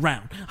second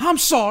round. I'm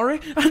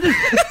sorry.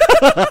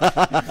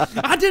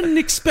 I didn't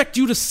expect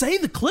you to say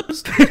the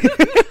Clippers.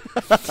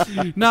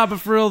 Nah, but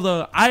for real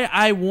though,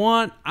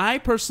 I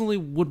personally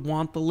would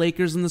want the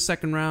Lakers in the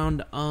second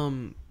round.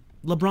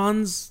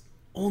 LeBron's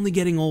only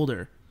getting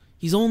older.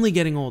 He's only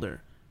getting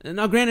older.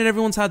 Now, granted,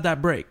 everyone's had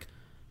that break,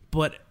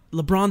 but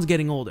LeBron's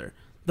getting older.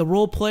 The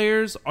role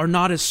players are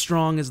not as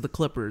strong as the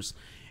Clippers.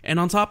 And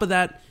on top of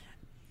that,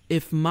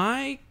 if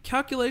my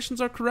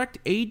calculations are correct,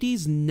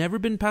 AD's never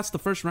been past the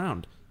first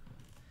round.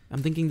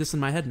 I'm thinking this in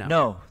my head now.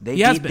 No, they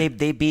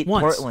beat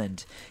once.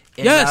 Portland.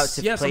 Yes,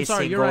 I'm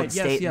sorry. You're right.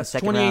 State in the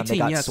second 2018.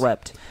 round, they got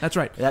swept. That's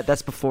right.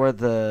 That's before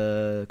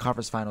the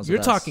conference finals.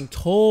 You're talking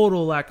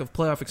total lack of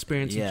playoff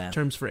experience in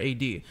terms for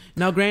AD.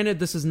 Now, granted,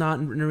 this is not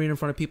an arena in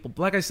front of people,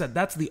 but like I said,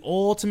 that's the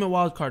ultimate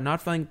wild card.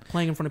 Not playing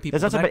in front of people.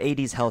 There's also about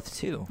AD's health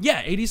too.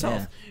 Yeah, AD's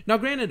health. Now,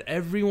 granted,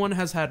 everyone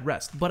has had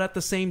rest, but at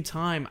the same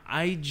time,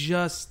 I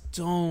just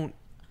don't.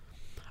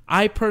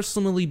 I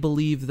personally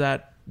believe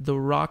that the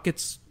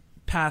Rockets'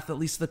 path, at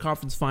least to the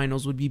conference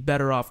finals, would be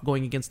better off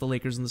going against the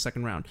Lakers in the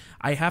second round.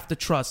 I have to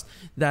trust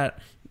that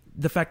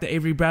the fact that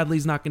Avery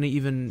Bradley's not going to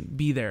even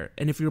be there,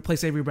 and if you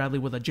replace Avery Bradley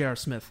with a J.R.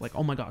 Smith, like,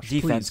 oh my gosh,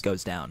 defense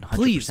goes down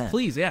 100%.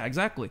 Please, yeah,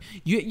 exactly.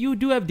 You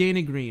do have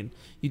Danny Green,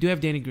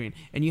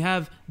 and you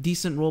have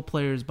decent role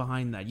players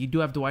behind that. You do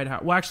have Dwight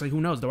Howard. Well, actually, who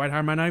knows? Dwight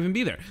Howard might not even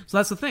be there. So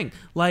that's the thing.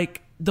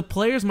 Like, the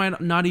players might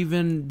not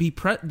even be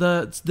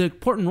the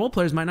important role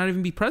players might not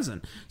even be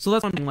present. So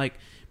that's something like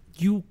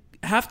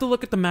have to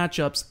look at the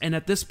matchups, and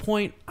at this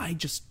point, I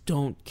just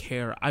don't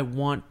care. I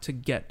want to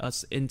get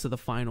us into the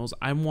finals.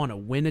 I want to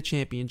win a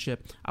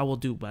championship. I will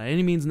do by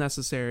any means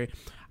necessary.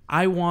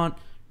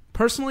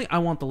 Personally, I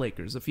want the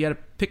Lakers. If you had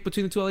to pick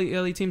between the two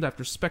LA teams, I have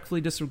to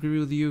respectfully disagree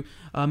with you,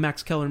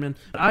 Max Kellerman.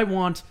 I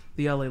want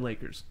the LA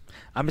Lakers.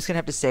 I'm just going to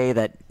have to say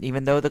that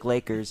even though the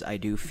Lakers, I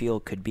do feel,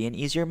 could be an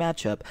easier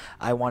matchup,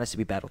 I want us to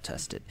be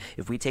battle-tested.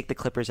 If we take the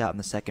Clippers out in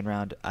the second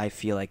round, I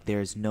feel like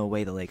there's no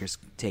way the Lakers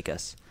take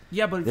us.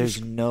 Yeah, but there's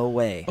no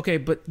way. Okay,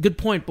 but good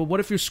point. But what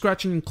if you're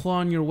scratching and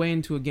clawing your way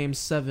into a Game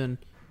 7,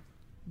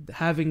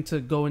 having to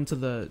go into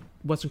the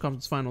Western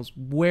Conference Finals,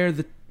 where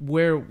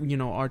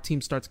our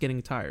team starts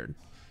getting tired?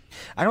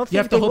 I don't think you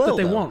have to hope will,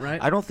 that they though. won't,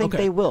 right? I don't think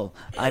they will.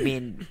 I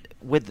mean,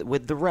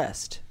 with the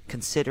rest,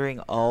 considering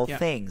all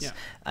things,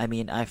 I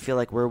mean, I feel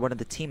like we're one of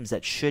the teams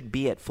that should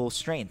be at full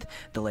strength.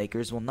 The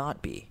Lakers will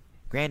not be.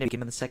 Granted, we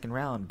came in the second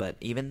round, but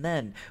even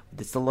then,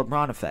 it's the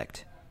LeBron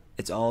effect.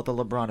 It's all the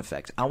LeBron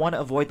effect. I want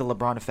to avoid the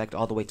LeBron effect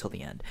all the way till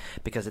the end,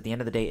 because at the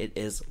end of the day, it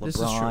is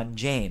LeBron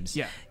James.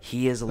 Yeah,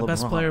 he is the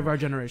best player of our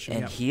generation,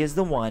 and he is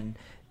the one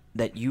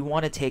that you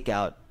want to take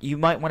out. You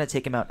might want to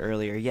take him out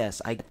earlier.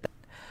 Yes, I get that,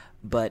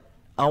 but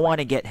I want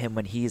to get him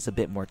when he's a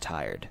bit more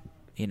tired,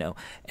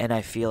 and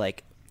I feel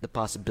like the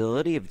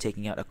possibility of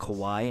taking out a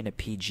Kawhi and a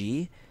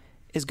PG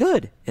is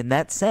good in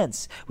that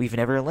sense. We've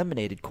never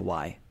eliminated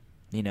Kawhi.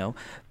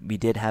 We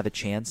did have a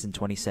chance in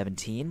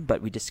 2017,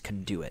 but we just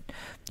couldn't do it.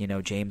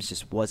 James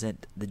just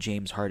wasn't the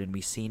James Harden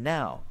we see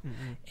now.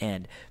 Mm-hmm.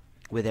 And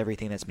with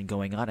everything that's been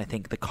going on, I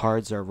think the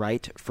cards are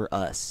right for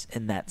us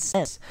in that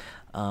sense.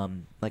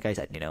 Like I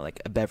said,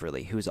 like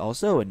Beverly, who's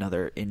also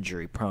another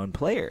injury-prone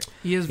player.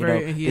 He is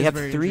very. They have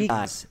three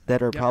guys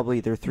that are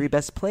probably their three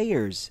best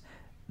players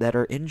that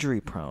are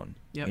injury-prone.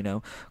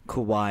 Yep.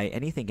 Kawhi,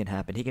 anything can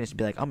happen. He can just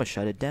be like, "I'm gonna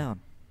shut it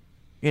down."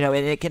 And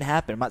it can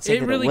happen. I'm not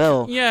saying it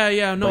will.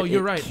 Yeah. No,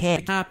 you're right. It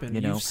can happen.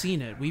 You've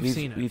seen it. We've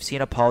seen it. We've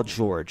seen a Paul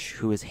George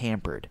who is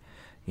hampered,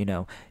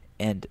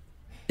 and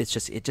it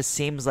just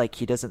seems like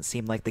he doesn't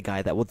seem like the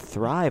guy that would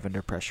thrive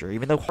under pressure.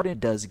 Even though Harden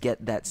does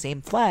get that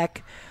same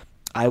flack,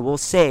 I will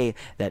say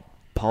that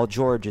Paul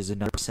George is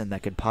another person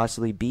that could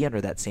possibly be under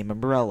that same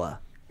umbrella.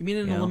 You mean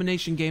in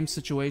elimination game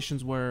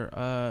situations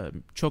where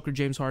choker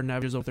James Harden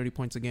averages over 30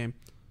 points a game?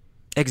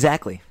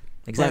 Exactly,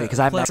 because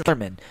I'm not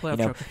Kellerman.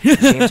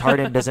 James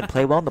Harden doesn't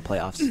play well in the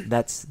playoffs.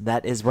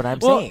 That is what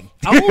I'm saying.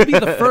 I will be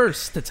the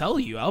first to tell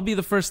you.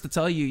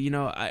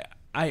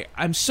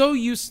 I'm so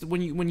used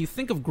when you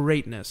think of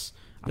greatness.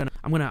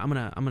 I'm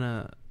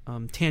gonna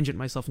tangent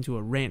myself into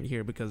a rant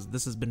here because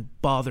this has been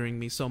bothering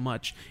me so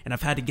much, and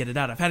I've had to get it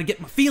out. I've had to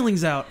get my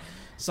feelings out,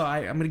 so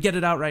I'm gonna get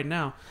it out right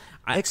now.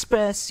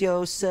 Express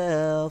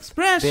yourself,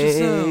 Express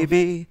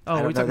baby.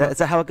 Oh, is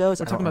that how it goes?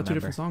 We're talking about two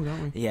different songs,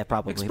 aren't we? Yeah,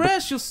 probably.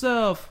 Express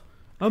yourself.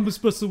 I'm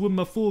expressing with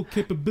my full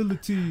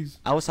capabilities.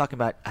 I was talking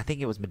about, I think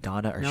it was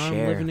Madonna or now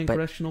Cher. I'm living in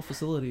correctional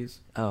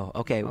facilities. Oh,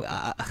 okay.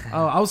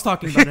 I was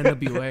talking about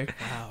NWA.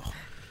 Wow.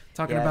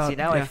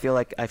 I feel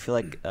like I feel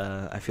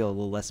a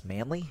little less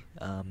manly.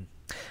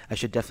 I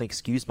should definitely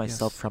excuse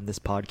myself from this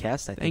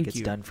podcast. I think it's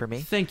done for me.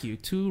 Thank you.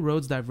 Two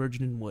roads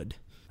diverging in wood.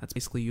 That's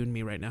basically you and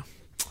me right now.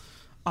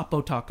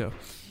 Oppo Taco.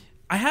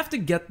 I have to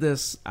get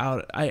this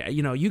out.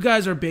 You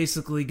guys are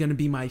basically going to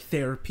be my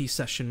therapy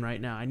session right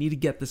now. I need to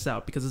get this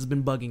out because it's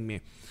been bugging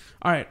me.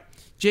 All right,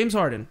 James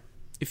Harden.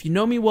 If you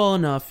know me well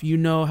enough, you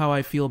know how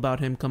I feel about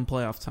him come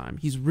playoff time.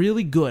 He's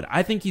really good.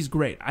 I think he's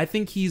great. I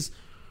think he's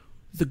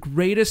the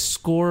greatest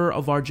scorer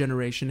of our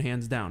generation,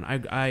 hands down.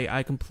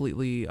 I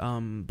completely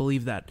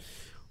believe that.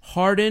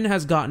 Harden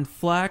has gotten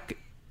flack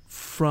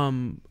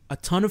from a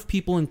ton of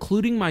people,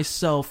 including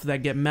myself,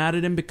 that get mad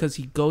at him because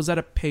he goes at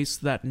a pace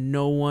that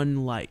no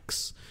one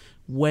likes.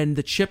 When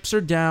the chips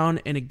are down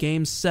in a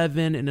Game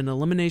 7 in an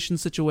elimination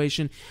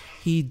situation,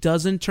 he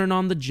doesn't turn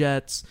on the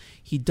jets.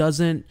 He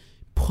doesn't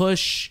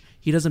push.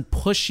 He doesn't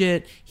push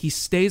it. He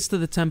stays to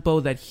the tempo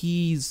that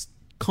he's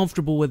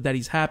comfortable with, that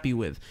he's happy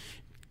with.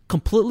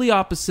 Completely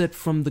opposite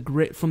from the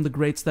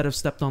greats that have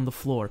stepped on the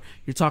floor.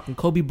 You're talking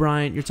Kobe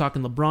Bryant, you're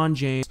talking LeBron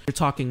James, you're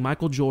talking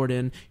Michael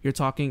Jordan,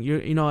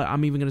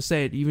 I'm even going to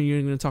say it, even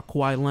you're going to talk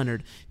Kawhi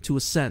Leonard to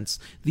a sense.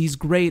 These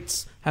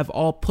greats have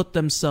all put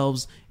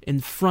themselves in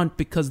front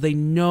because they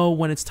know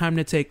when it's time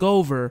to take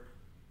over,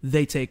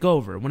 they take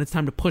over. When it's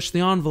time to push the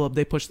envelope,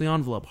 they push the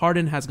envelope.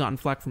 Harden has gotten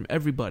flack from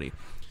everybody,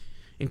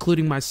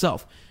 including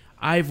myself.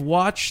 I've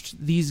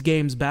watched these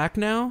games back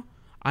now.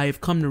 I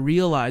have come to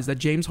realize that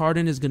James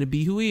Harden is going to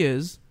be who he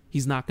is.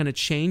 He's not going to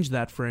change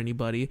that for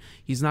anybody.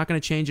 He's not going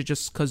to change it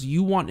just because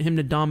you want him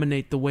to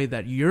dominate the way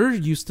that you're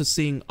used to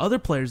seeing other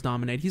players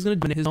dominate. He's going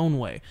to do it his own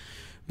way.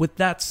 With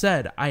that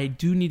said, I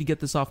do need to get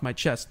this off my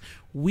chest.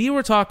 We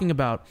were talking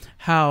about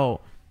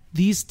how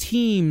these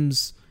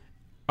teams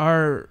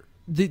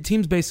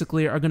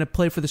basically are going to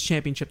play for this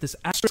championship, this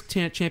asterisk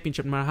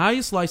championship. No matter how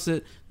you slice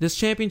it, this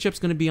championship's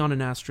going to be on an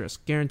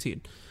asterisk,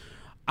 guaranteed.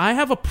 I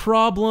have a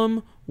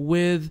problem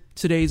with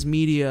today's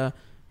media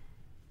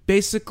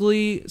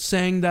basically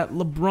saying that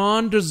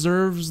LeBron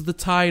deserves the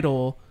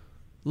title,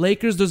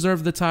 Lakers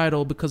deserve the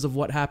title because of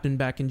what happened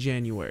back in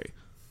January.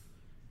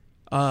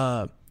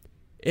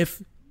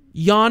 If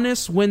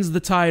Giannis wins the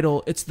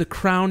title, it's the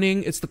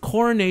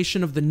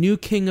coronation of the new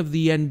king of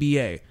the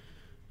NBA.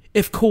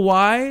 If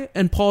Kawhi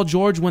and Paul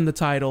George win the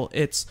title,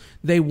 it's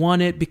they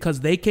won it because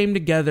they came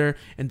together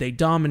and they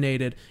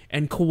dominated.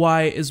 And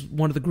Kawhi is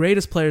one of the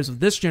greatest players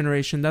of this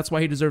generation. That's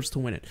why he deserves to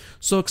win it.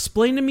 So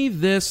explain to me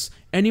this,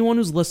 anyone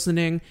who's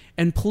listening,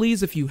 and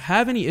please, if you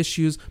have any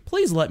issues,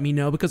 please let me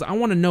know because I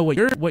want to know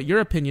what your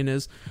opinion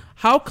is.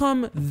 How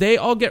come they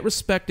all get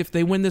respect if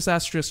they win this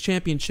asterisk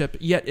championship,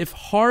 yet if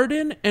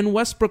Harden and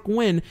Westbrook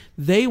win,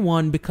 they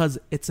won because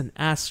it's an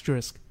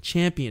asterisk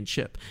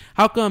championship?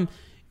 How come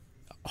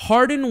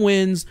Harden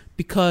wins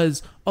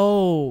because,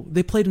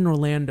 they played in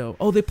Orlando.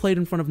 They played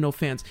in front of no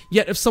fans.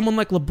 Yet if someone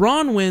like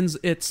LeBron wins,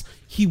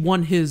 he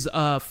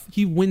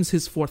wins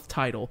his fourth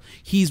title.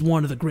 He's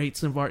one of the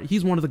greats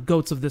he's one of the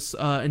GOATs of this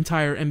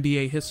entire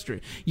NBA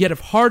history. Yet if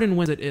Harden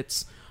wins it,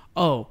 it's,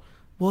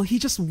 he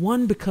just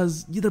won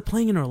because they're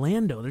playing in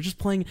Orlando. They're just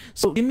playing.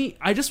 So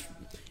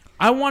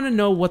I want to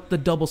know what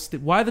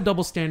why the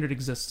double standard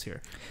exists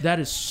here. That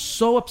is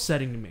so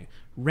upsetting to me.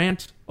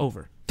 Rant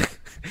over.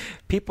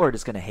 People are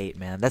just gonna hate,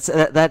 man.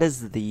 That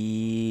is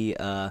the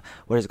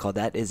what is it called?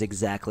 That is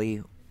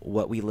exactly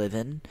what we live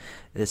in.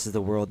 This is the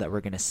world that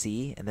we're gonna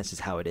see, and this is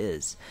how it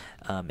is.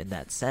 In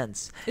that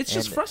sense, it's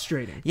just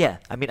frustrating. Yeah,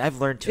 I mean,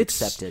 I've learned to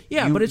accept it.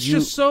 Yeah, but it's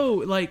just so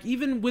like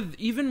even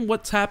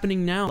what's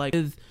happening now, like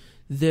with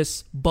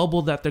this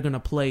bubble that they're gonna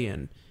play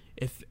in.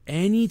 If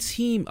any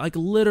team, like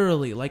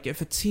literally, like if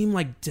a team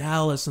like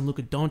Dallas and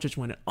Luka Doncic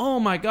win it, oh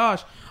my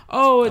gosh,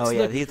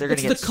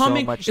 the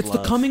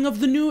coming of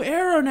the new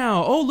era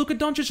now. Luka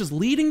Doncic is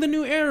leading the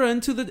new era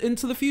into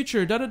the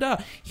future.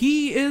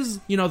 He is,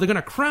 they're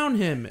gonna crown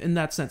him in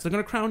that sense. They're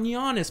gonna crown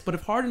Giannis. But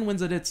if Harden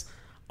wins it, it's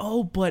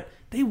but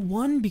they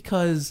won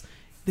because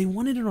they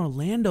won it in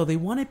Orlando. They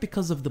won it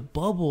because of the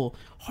bubble.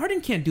 Harden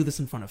can't do this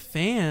in front of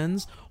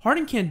fans.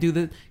 Harden can't do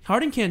this,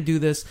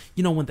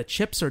 when the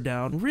chips are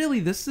down. Really,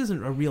 this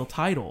isn't a real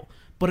title.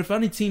 But if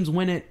any teams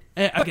win it,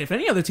 if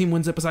any other team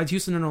wins it besides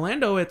Houston and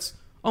Orlando, it's,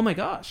 oh my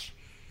gosh,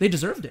 they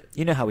deserved it.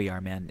 You know how we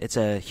are, man. It's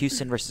a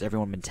Houston versus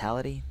everyone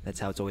mentality. That's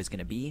how it's always going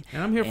to be.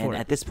 And I'm here for it. And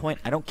at this point,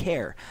 I don't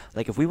care.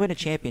 Like, if we win a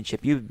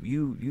championship,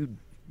 you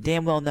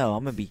damn well know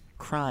I'm going to be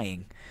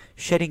crying,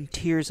 shedding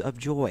tears of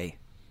joy.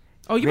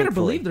 You better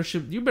believe there's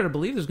going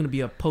to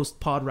be a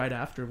post-pod right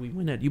after we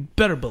win it. You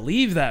better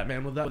believe that,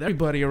 man, with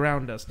everybody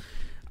around us.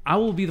 I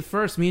will be the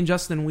first. Me and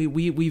Justin,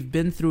 we've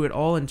been through it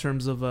all in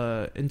terms of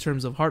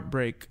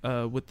heartbreak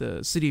with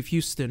the city of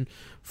Houston,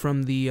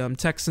 from the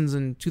Texans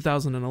in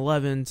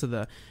 2011 to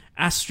the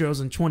Astros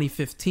in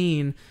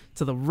 2015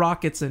 to the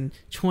Rockets in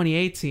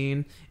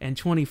 2018 and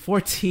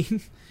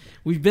 2014.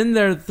 We've been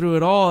there through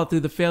it all, through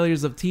the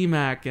failures of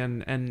T-Mac,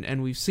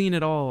 and we've seen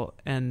it all,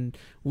 and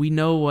we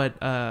know what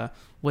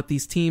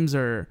these teams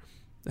have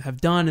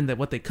done and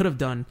what they could have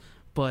done.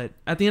 But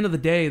at the end of the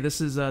day,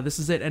 this is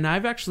it. And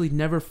I've actually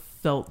never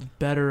felt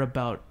better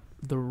about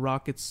the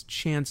Rockets'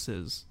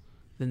 chances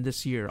than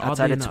this year.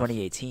 Outside of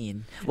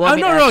 2018. Well, of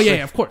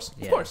course.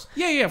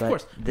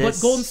 But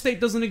Golden State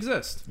doesn't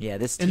exist. Yeah,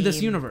 this team, in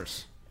this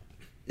universe.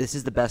 This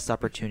is the best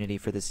opportunity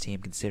for this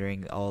team,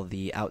 considering all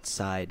the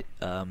outside,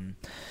 what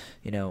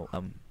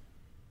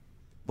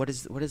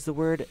is the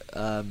word?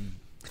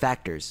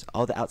 Factors,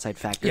 all the outside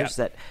factors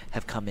that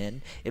have come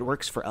in. It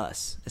works for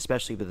us,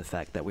 especially with the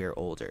fact that we are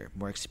older,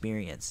 more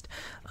experienced.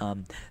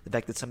 The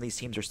fact that some of these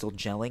teams are still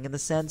gelling, in the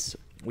sense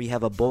we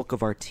have a bulk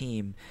of our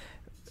team,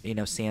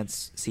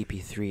 sans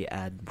CP3,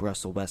 add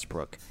Russell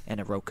Westbrook and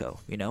Iroko.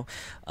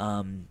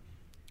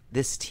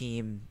 This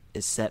team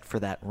is set for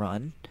that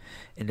run,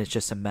 and it's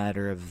just a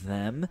matter of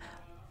them,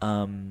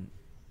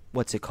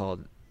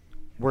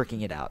 working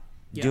it out,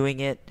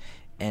 doing it,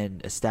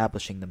 and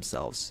establishing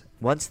themselves.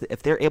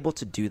 If they're able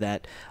to do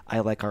that, I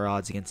like our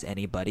odds against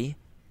anybody,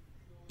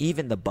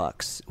 even the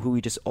Bucks, who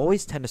we just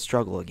always tend to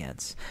struggle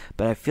against.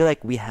 But I feel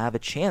like we have a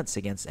chance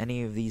against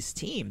any of these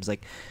teams.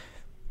 Like,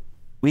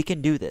 we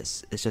can do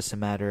this. It's just a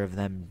matter of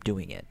them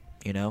doing it,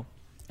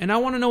 And I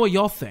want to know what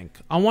y'all think.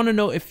 I want to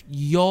know if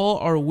y'all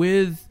are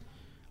with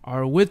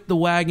the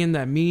wagon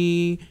that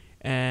me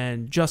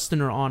and Justin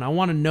are on. I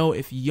want to know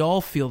if y'all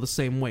feel the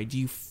same way. Do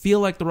you feel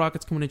like the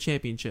Rockets can win a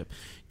championship?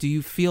 Do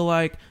you feel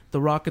like the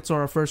Rockets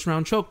are a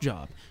first-round choke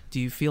job? Do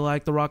you feel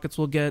like the Rockets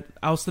will get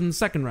ousted in the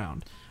second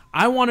round?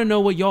 I want to know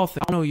what y'all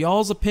think. I want to know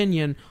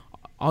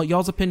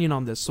y'all's opinion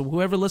on this. So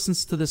whoever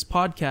listens to this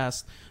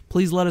podcast,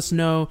 please let us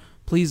know.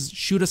 Please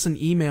shoot us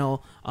an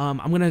email. I'm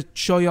going to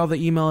show y'all the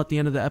email at the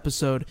end of the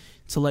episode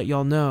to let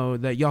y'all know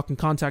that y'all can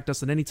contact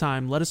us at any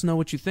time. Let us know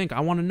what you think.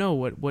 I want to know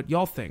what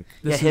y'all think.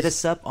 Hit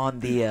us up on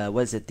the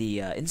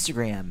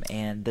Instagram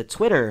and the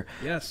Twitter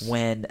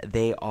when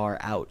they are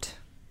out.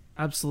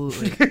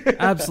 Absolutely.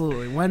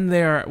 Absolutely. When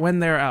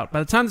they're out. By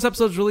the time this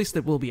episode's released,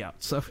 it will be out.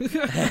 So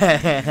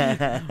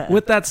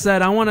with that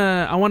said, I want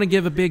to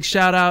give a big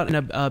shout out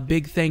and a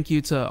big thank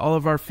you to all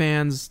of our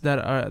fans that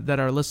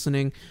are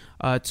listening.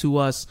 to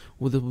us.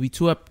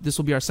 This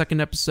will be our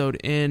second episode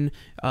in.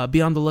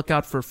 Be on the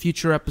lookout for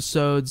future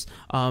episodes,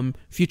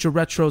 future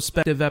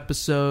retrospective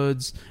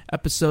episodes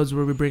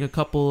where we bring a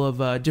couple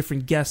of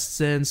different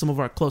guests in, some of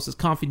our closest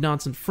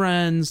confidants and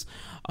friends,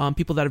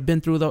 people that have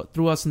been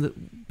through us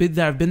and that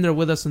have been there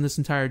with us in this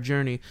entire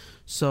journey.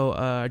 So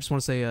I just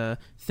want to say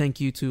thank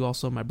you to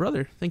also my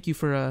brother. Thank you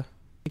for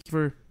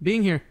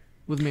being here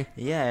with me.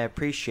 Yeah, I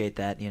appreciate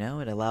that.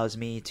 It allows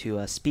me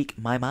to speak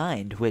my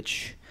mind,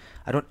 which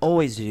I don't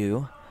always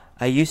do.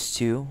 I used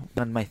to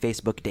on my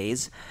Facebook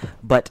days,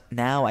 but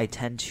now I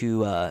tend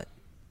to.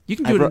 You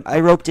can do it. I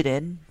roped it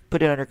in,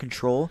 put it under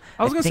control.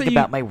 I think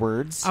about my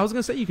words. I was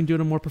gonna say you can do it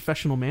in a more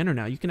professional manner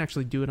now. You can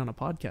actually do it on a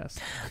podcast.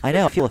 I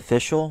know. I feel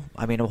official.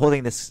 I mean, I'm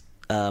holding this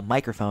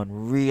microphone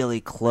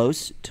really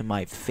close to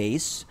my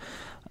face.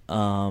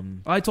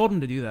 I told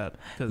him to do that.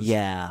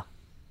 Yeah,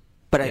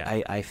 but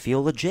yeah. I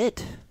feel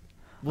legit.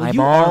 Well, I'm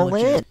all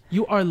in.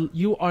 You are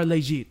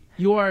legit.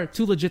 You are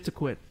too legit to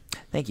quit.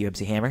 Thank you,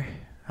 MC Hammer.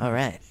 All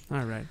right.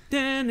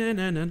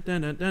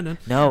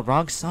 No,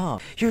 wrong song.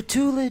 You're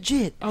too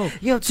legit. Oh,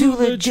 you're too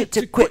legit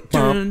to quit.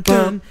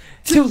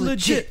 Too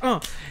legit.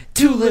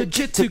 Too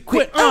legit to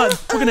quit. We're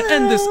gonna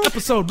end this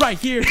episode right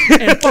here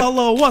and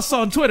follow us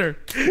on Twitter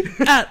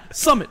at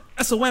Summit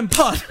SOM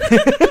Pod.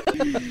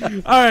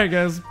 All right,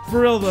 guys.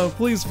 For real though,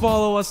 please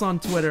follow us on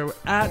Twitter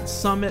at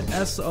Summit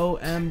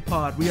SOM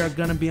Pod. We are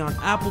gonna be on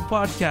Apple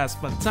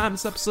Podcasts by the time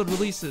this episode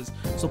releases,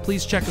 so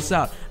please check us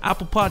out.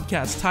 Apple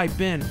Podcasts. Type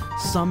in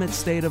Summit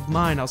State of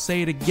Mind. I'll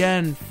say it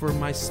again for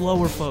my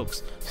slower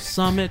folks.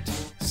 Summit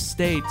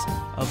State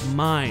of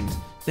Mind.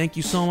 Thank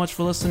you so much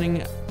for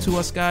listening to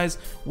us, guys.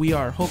 We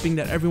are hoping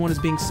that everyone is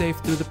being safe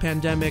through the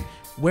pandemic.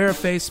 Wear a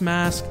face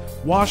mask,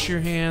 wash your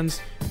hands,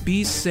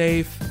 be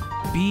safe,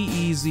 be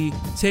easy,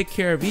 take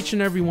care of each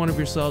and every one of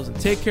yourselves, and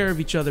take care of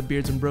each other,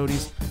 beards and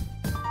brodies.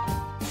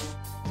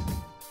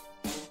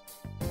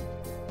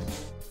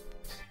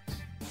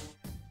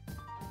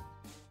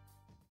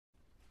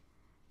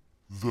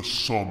 The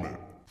Summit.